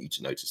don't want you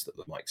to notice that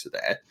the mics are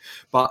there.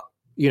 But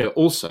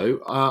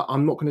also,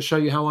 I'm not going to show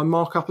you how I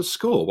mark up a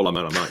score. Well, I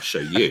might show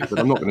you, but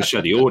I'm not going to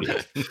show the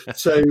audience.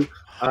 So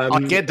I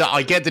get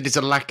that it's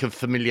a lack of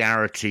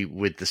familiarity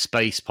with the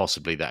space,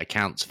 possibly, that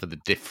accounts for the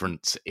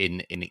difference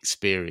in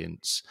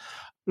experience.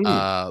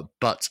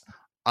 But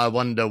I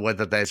wonder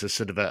whether there's a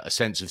sort of a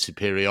sense of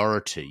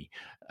superiority.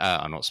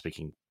 I'm not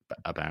speaking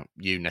about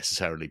you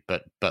necessarily,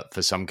 but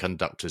for some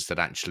conductors that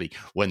actually,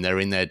 when they're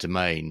in their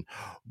domain,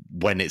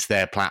 when it's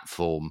their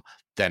platform,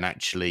 then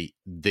actually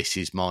this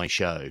is my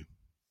show.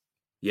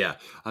 Yeah,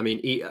 I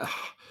mean,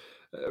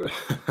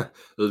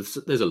 there's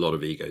a lot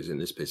of egos in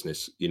this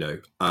business.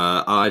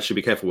 I should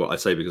be careful what I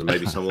say because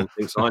maybe someone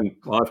thinks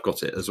I've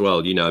got it as well.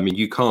 I mean,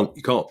 you can't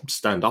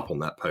stand up on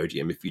that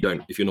podium if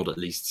you're not at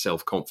least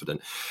self-confident.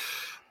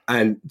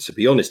 And to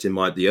be honest, in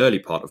the early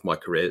part of my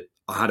career,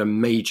 I had a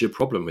major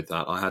problem with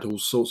that. I had all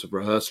sorts of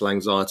rehearsal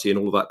anxiety and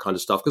all of that kind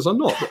of stuff because I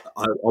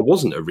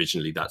wasn't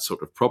originally that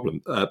sort of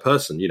person.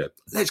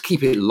 Let's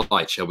keep it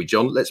light, shall we,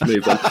 John? Let's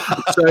move on.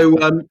 So,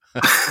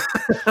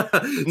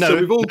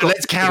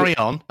 let's carry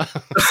on.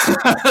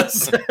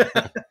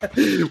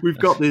 We've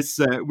got this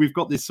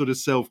sort of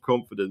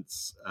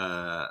self-confidence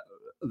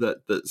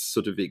that's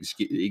sort of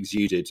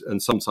exuded,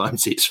 and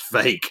sometimes it's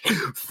fake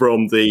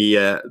from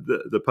the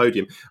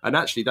podium. And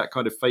actually, that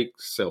kind of fake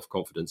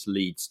self-confidence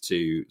leads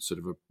to sort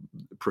of a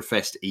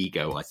professed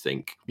ego, I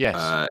think.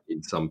 Yes.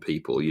 In some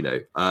people,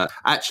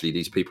 actually,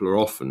 these people are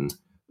often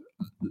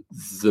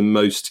the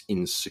most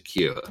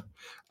insecure,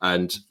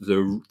 and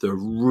the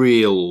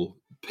real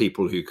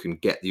people who can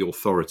get the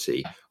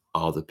authority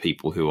are the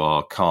people who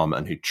are calm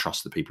and who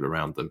trust the people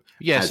around them.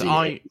 Yes,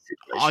 I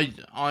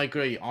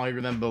agree. I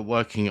remember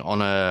working at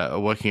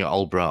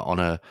Aldeburgh on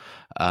a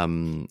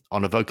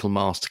vocal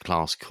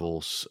masterclass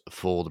course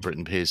for the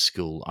Britten Peers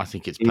School. I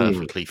think it's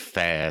perfectly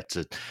fair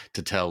to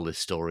tell this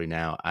story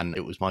now. And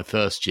it was my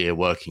first year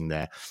working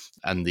there,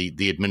 and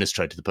the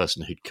administrator, the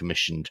person who'd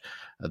commissioned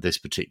this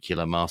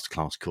particular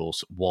masterclass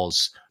course,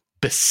 was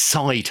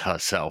beside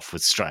herself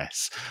with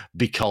stress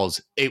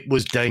because it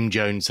was Dame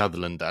Joan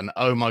Sutherland, and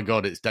oh my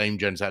God, it's Dame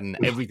Joan Sutherland.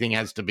 Everything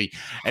has to be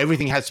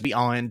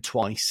ironed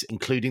twice,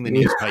 including the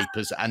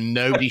newspapers, and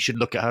nobody should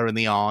look at her in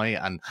the eye,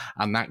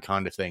 and that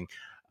kind of thing.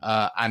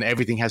 And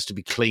everything has to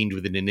be cleaned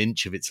within an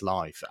inch of its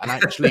life. And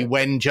actually,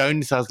 when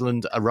Joan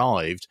Sutherland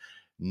arrived,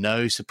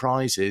 no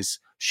surprises.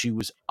 She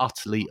was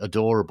utterly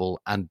adorable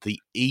and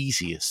the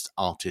easiest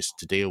artist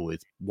to deal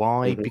with.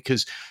 Why? Mm-hmm.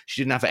 Because she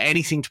didn't have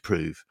anything to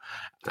prove.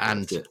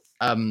 I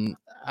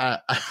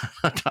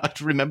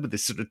remember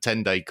this sort of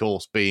 10-day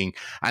course being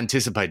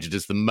anticipated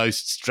as the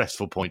most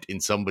stressful point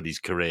in somebody's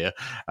career.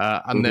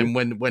 And then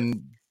when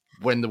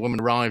the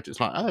woman arrived, it's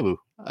like, oh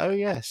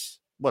yes.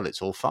 Well,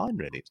 it's all fine,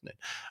 really, isn't it?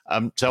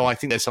 So I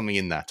think there's something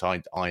in that.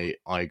 I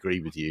agree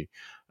with you.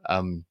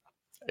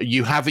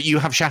 You have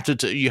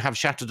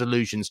shattered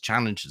illusions,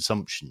 challenged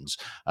assumptions,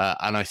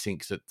 and I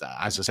think that,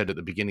 as I said at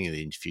the beginning of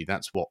the interview,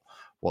 that's what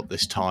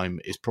this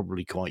time is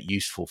probably quite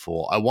useful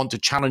for. I want to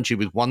challenge you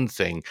with one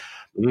thing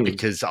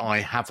because I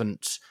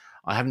haven't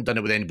done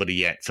it with anybody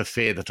yet for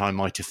fear that I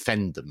might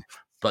offend them.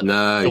 But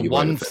the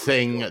one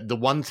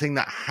thing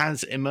that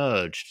has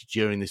emerged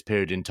during this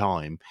period in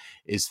time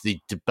is the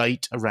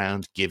debate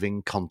around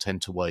giving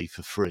content away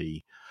for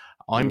free.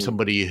 I'm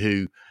somebody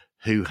who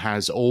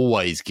has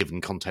always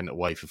given content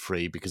away for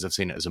free because I've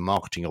seen it as a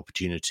marketing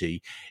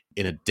opportunity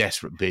in a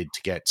desperate bid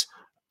to get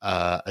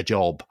a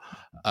job.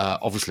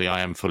 Obviously,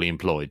 I am fully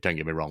employed, don't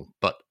get me wrong,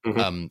 but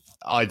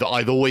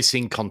I've always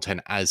seen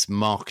content as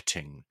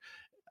marketing,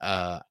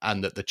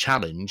 and that the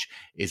challenge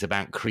is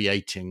about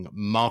creating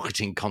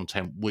marketing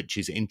content which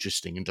is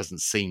interesting and doesn't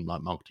seem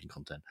like marketing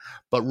content.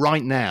 But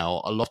right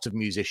now, a lot of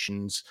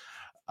musicians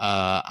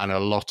and a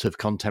lot of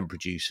content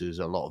producers,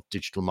 a lot of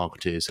digital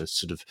marketers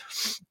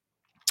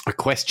are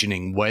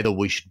questioning whether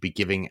we should be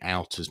giving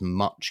out as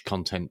much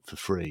content for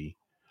free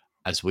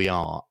as we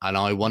are. And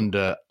I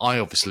wonder,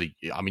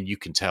 you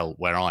can tell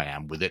where I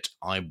am with it.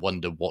 I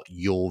wonder what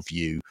your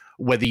view,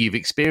 whether you've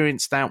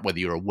experienced that, whether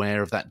you're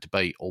aware of that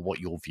debate, or what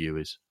your view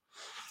is.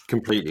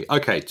 Completely.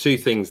 Okay, two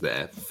things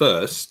there.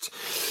 First,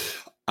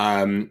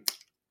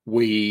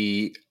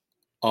 we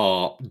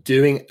are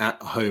doing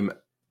at home,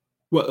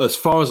 well, as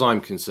far as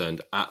I'm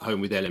concerned, at home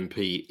with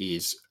LMP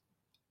is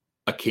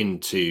akin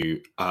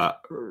to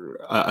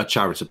a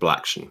charitable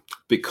action,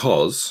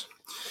 because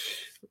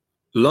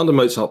London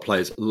Mozart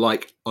Players,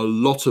 like a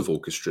lot of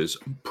orchestras,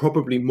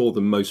 probably more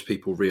than most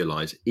people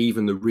realise,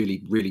 even the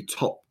really, really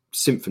top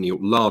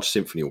large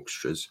symphony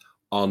orchestras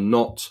are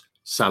not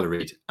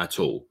salaried at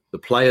all. The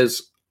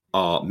players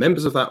are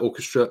members of that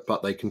orchestra,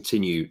 but they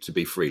continue to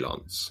be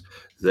freelance.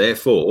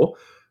 Therefore,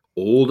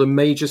 all the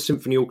major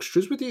symphony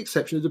orchestras, with the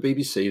exception of the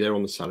BBC, they're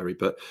on the salary,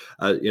 but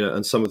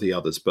and some of the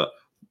others, but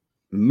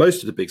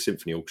most of the big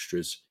symphony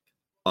orchestras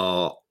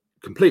are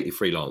completely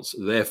freelance.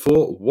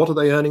 Therefore, what are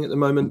they earning at the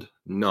moment?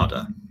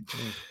 Nada.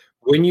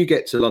 When you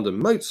get to London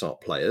Mozart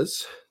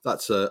Players,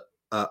 that's a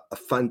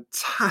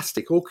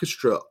fantastic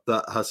orchestra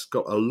that has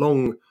got a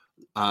long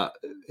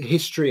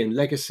history and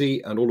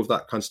legacy and all of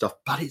that kind of stuff,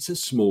 but it's a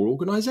small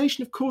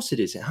organization. Of course it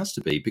is. It has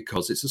to be,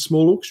 because it's a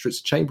small orchestra. It's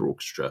a chamber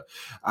orchestra,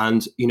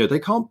 and they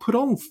can't put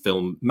on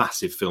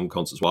massive film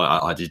concerts. Well,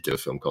 I did do a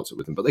film concert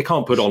with them, but they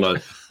can't put on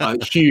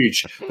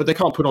huge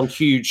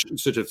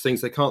sort of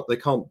things. They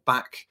can't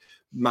back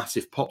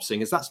massive pop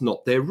singers. That's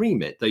not their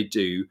remit. They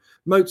do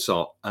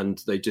Mozart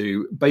and they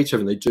do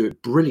Beethoven. They do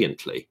it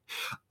brilliantly,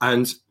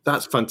 and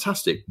that's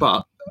fantastic.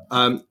 But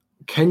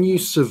can you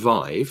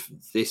survive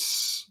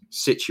this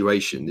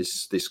situation,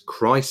 this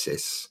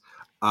crisis,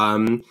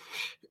 just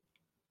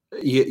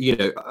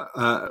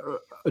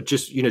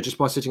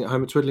by sitting at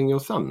home and twiddling your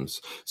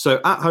thumbs?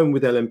 So At Home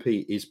with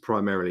LMP is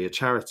primarily a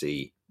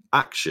charity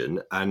action,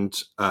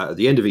 and at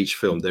the end of each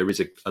film there is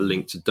a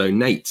link to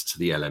donate to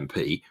the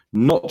LMP,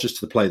 not just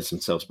to the players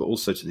themselves but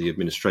also to the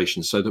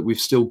administration, so that we've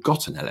still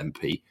got an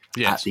LMP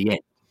at the end.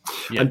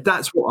 Yeah. And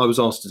that's what I was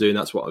asked to do, and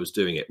that's what I was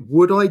doing it.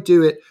 Would I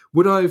do it?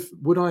 Would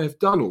I have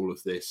done all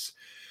of this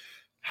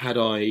had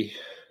I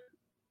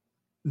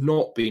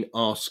not been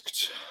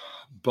asked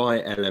by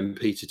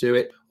LMP to do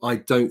it? I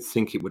don't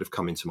think it would have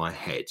come into my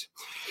head.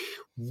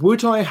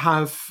 Would I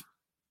have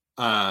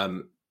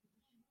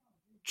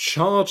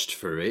charged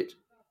for it?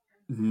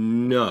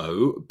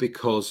 No,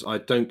 because I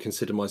don't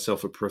consider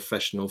myself a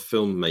professional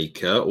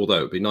filmmaker, although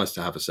it'd be nice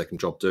to have a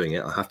second job doing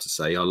it. I have to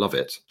say, I love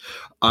it.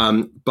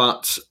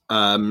 But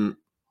no,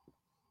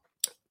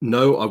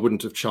 I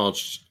wouldn't have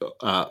charged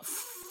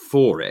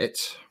for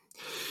it.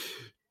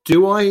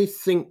 Do I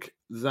think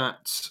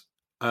that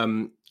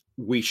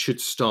we should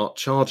start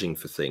charging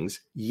for things?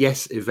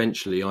 Yes,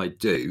 eventually I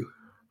do.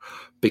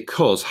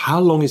 Because how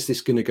long is this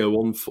going to go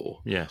on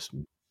for? Yes.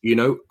 You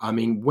know, I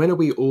mean, when are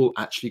we all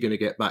actually going to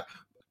get back?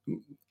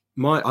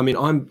 I'm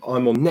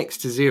on next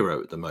to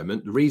zero at the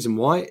moment. The reason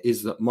why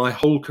is that my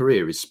whole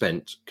career is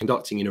spent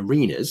conducting in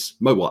arenas.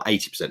 Well,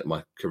 80% of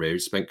my career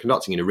is spent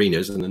conducting in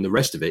arenas, and then the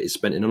rest of it is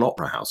spent in an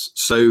opera house.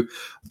 So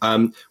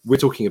we're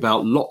talking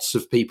about lots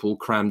of people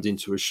crammed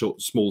into a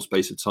small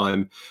space of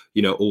time,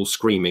 you know, all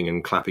screaming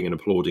and clapping and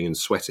applauding and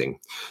sweating.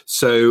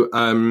 So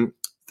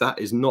that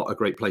is not a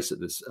great place at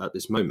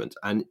this moment.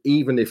 And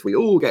even if we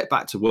all get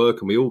back to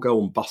work and we all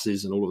go on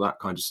buses and all of that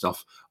kind of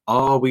stuff,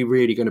 are we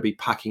really going to be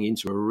packing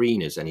into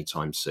arenas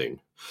anytime soon?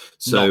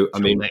 So, I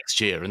mean,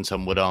 next year, and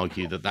some would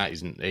argue that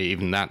isn't,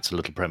 even that's a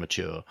little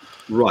premature.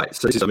 Right.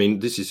 So,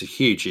 this is a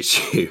huge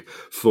issue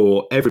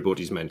for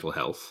everybody's mental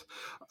health,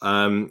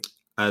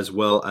 as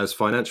well as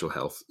financial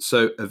health.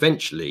 So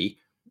eventually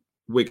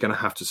we're going to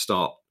have to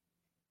start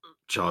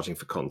charging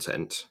for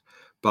content.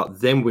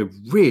 But then we're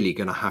really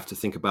going to have to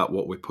think about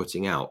what we're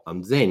putting out.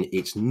 And then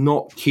it's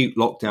not cute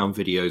lockdown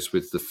videos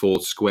with the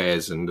 4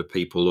 squares and the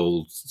people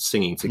all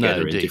singing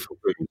together in different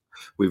rooms.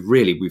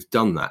 We've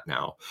done that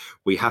now.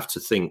 We have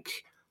to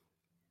think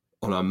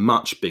on a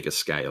much bigger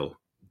scale,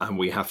 and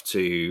we have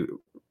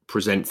to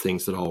present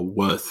things that are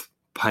worth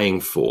paying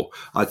for.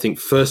 I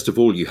think, first of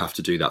all, you have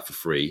to do that for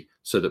free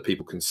so that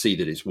people can see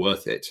that it's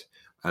worth it.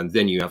 And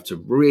then you have to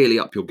really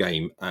up your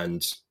game,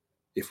 and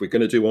if we're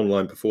going to do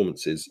online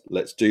performances,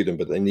 let's do them,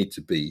 but they need to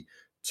be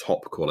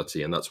top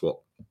quality. And that's what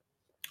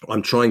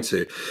I'm trying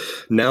to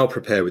now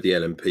prepare with the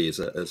LMP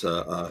as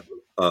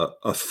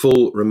a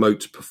full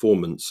remote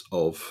performance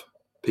of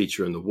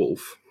Peter and the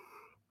Wolf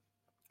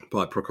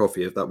by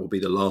Prokofiev. That will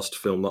be the last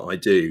film that I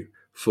do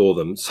for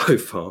them so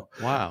far.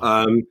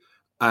 Wow.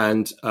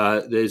 And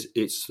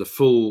it's the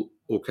full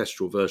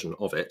orchestral version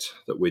of it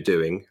that we're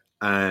doing.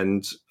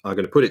 And I'm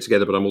going to put it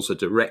together, but I'm also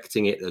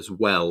directing it as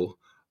well.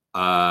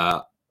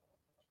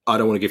 I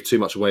don't want to give too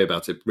much away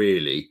about it,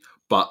 really,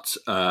 but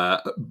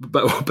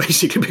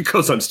basically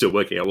because I'm still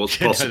working out what's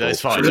possible. No, that's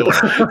fine. Don't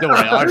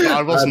worry.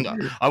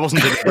 I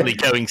wasn't deliberately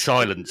going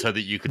silent so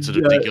that you could sort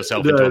of dig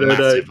yourself into a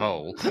massive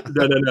hole.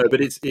 No.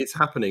 But it's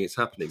happening. It's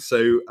happening.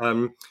 So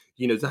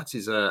that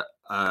is a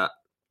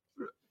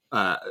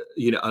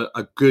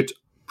good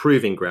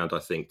proving ground, I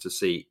think, to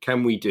see,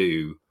 can we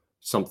do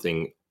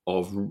something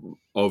of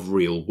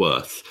real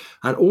worth?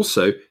 And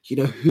also,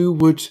 who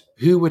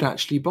would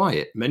actually buy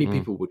it? Many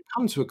people would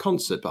come to a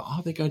concert, but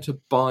are they going to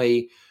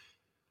buy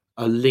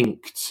a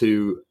link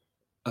to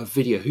a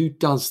video? Who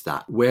does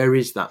that? Where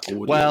is that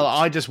audience? Well,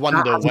 I just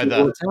wonder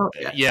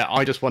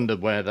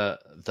whether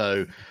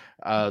though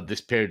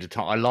this period of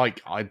time,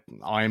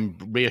 I'm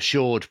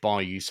reassured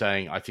by you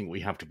saying I think we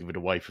have to give it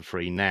away for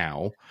free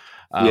now.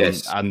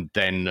 Yes. And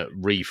then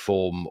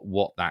reform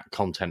what that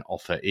content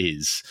offer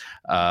is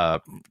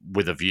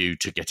with a view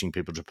to getting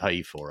people to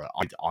pay for it.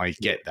 I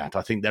get that.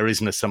 I think there is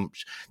an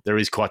assumption, there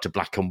is quite a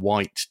black and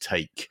white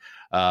take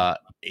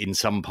in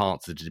some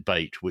parts of the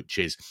debate, which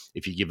is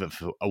if you give it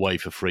away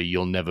for free,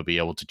 you'll never be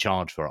able to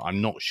charge for it.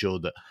 I'm not sure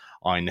that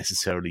I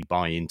necessarily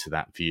buy into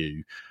that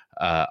view.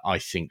 I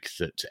think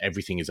that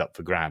everything is up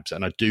for grabs.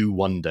 And I do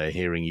wonder,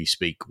 hearing you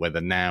speak,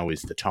 whether now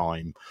is the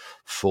time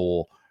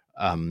for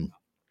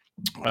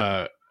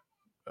the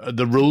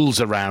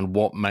rules around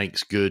what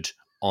makes good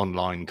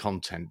online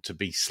content to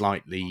be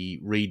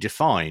slightly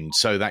redefined,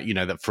 so that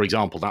that, for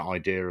example, that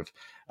idea of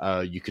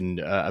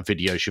a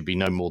video should be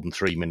no more than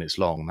 3 minutes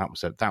long. That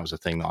was a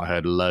thing that I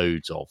heard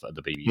loads of at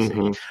the BBC.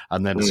 Mm-hmm.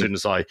 And then as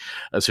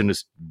soon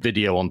as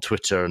video on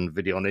Twitter and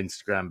video on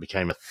Instagram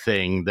became a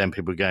thing, then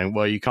people were going,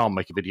 well, you can't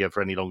make a video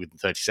for any longer than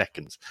 30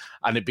 seconds.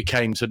 And it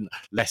became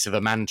less of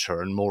a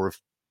mantra and more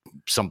of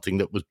something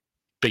that was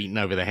beaten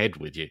over the head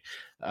with you.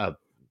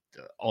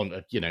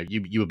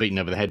 You were beaten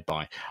over the head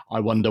by. I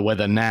wonder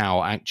whether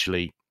now,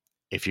 actually,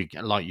 if you,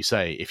 like you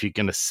say, if you're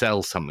going to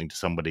sell something to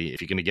somebody,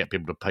 if you're going to get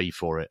people to pay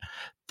for it,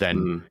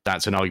 then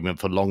that's an argument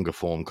for longer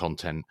form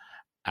content.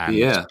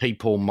 And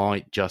people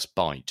might just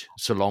bite,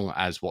 so long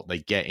as what they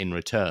get in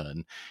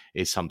return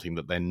is something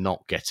that they're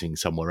not getting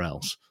somewhere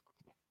else.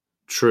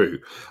 True.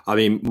 I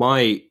mean,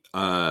 my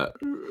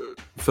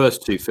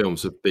first 2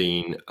 films have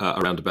been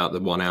around about the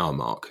 1 hour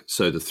mark.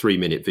 So the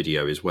 3-minute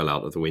video is well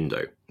out of the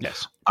window.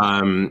 Yes.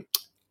 And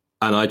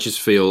I just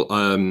feel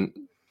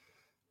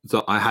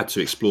that I had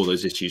to explore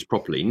those issues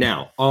properly.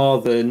 Now,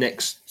 are the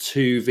next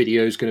 2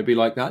 videos going to be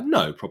like that?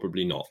 No,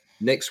 probably not.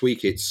 Next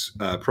week, it's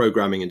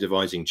programming and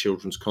devising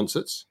children's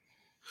concerts,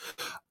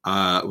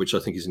 which I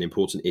think is an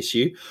important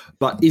issue.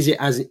 But is it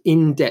as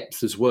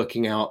in-depth as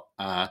working out,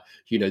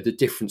 the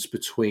difference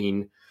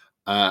between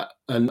a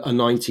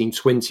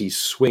 1920s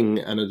swing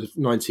and a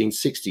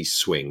 1960s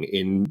swing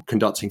in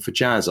conducting for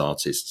jazz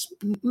artists?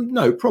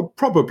 No,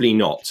 probably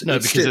not. No,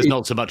 because there's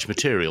not so much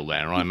material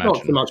there, I imagine.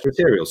 Not so much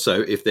material.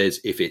 So if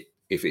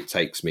it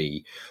takes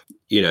me,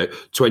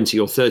 20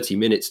 or 30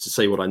 minutes to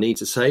say what I need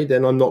to say,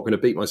 then I'm not going to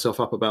beat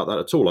myself up about that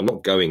at all. I'm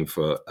not going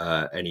for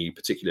any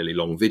particularly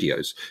long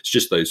videos. It's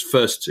just those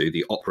first 2,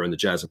 the opera and the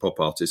jazz and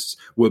pop artists,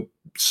 were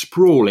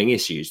sprawling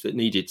issues that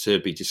needed to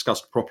be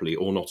discussed properly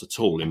or not at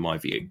all, in my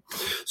view.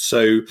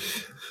 So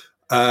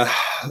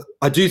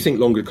I do think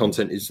longer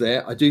content is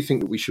there. I do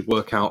think that we should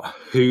work out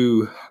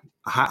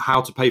how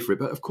to pay for it.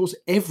 But of course,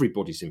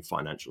 everybody's in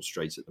financial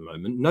straits at the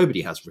moment.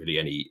 Nobody has really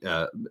any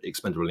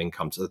expendable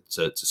income to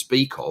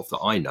speak of that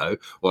I know,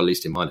 or at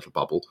least in my little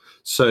bubble.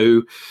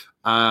 So,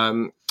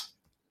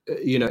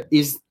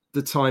 is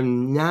the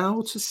time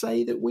now to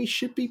say that we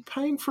should be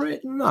paying for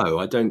it? No,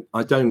 I don't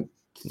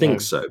think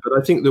so. But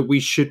I think that we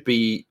should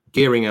be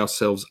gearing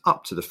ourselves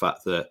up to the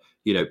fact that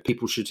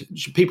people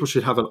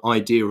should have an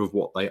idea of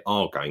what they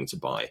are going to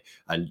buy,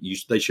 and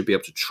they should be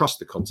able to trust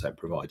the content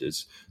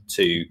providers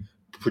to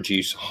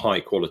produce high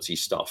quality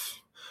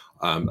stuff.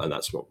 And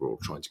that's what we're all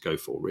trying to go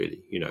for,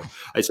 really.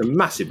 It's a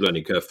massive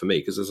learning curve for me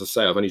because, as I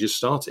say, I've only just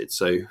started.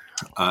 So,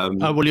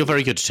 well, you're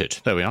very good at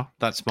it. There we are.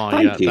 That's my.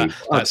 Thank you.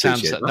 That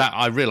sounds. That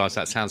I realise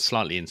that sounds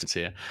slightly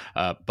insincere,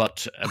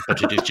 but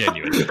it is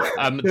genuine.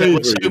 There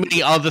were so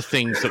many other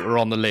things that were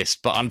on the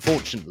list, but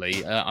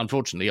unfortunately,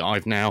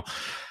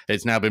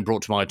 it's now been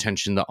brought to my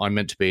attention that I'm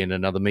meant to be in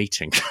another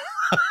meeting.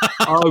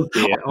 Oh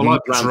dear! I'm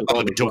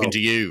talking to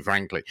you,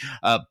 frankly.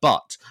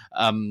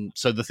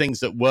 So the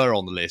things that were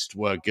on the list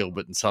were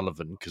Gilbert and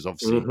Sullivan, because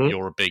obviously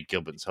you're a big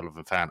Gilbert and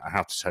Sullivan fan. I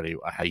have to tell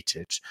you, I hate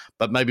it.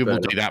 But maybe we'll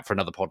do that for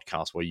another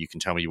podcast where you can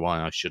tell me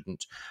why I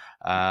shouldn't.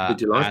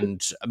 Did you like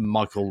and it?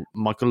 Michael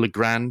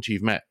Legrand,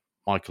 you've met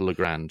Michael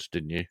Legrand,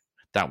 didn't you?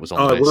 That was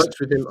on the list. list. I worked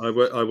with him. I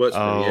worked with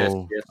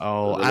him. Yes.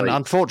 And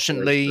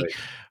unfortunately,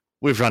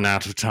 we've run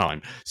out of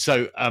time.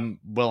 So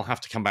we'll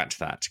have to come back to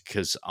that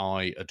because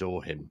I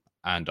adore him.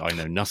 And I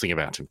know nothing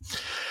about him.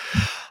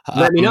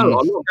 Let me know.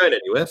 I'm not going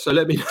anywhere, so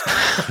let me know.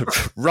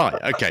 Right.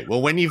 Okay.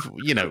 Well, when you've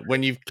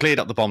cleared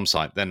up the bomb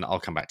site, then I'll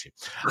come back to you.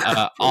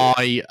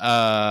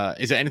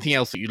 Is there anything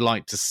else that you'd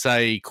like to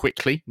say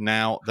quickly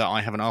now that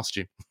I haven't asked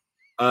you?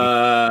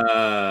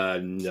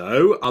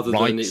 No. Other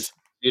than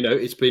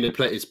it's been a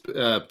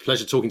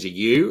pleasure talking to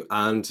you,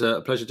 and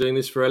a pleasure doing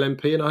this for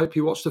LMP. And I hope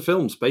you watch the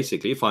films.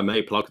 Basically, if I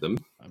may plug them.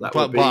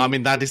 Well, I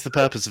mean, that is the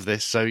purpose of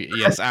this. So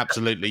yes,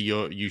 absolutely,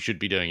 you should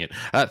be doing it.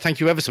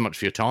 Thank you ever so much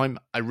for your time.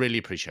 I really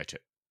appreciate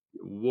it.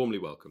 You're warmly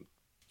welcome.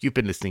 You've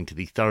been listening to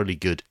the Thoroughly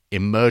Good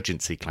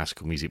Emergency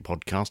Classical Music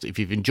Podcast. If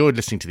you've enjoyed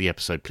listening to the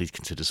episode, please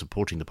consider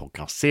supporting the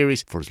podcast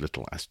series for as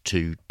little as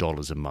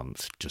 $2 a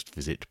month. Just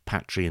visit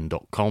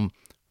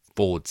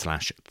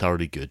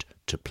patreon.com/thoroughlygood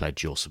to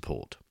pledge your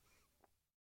support.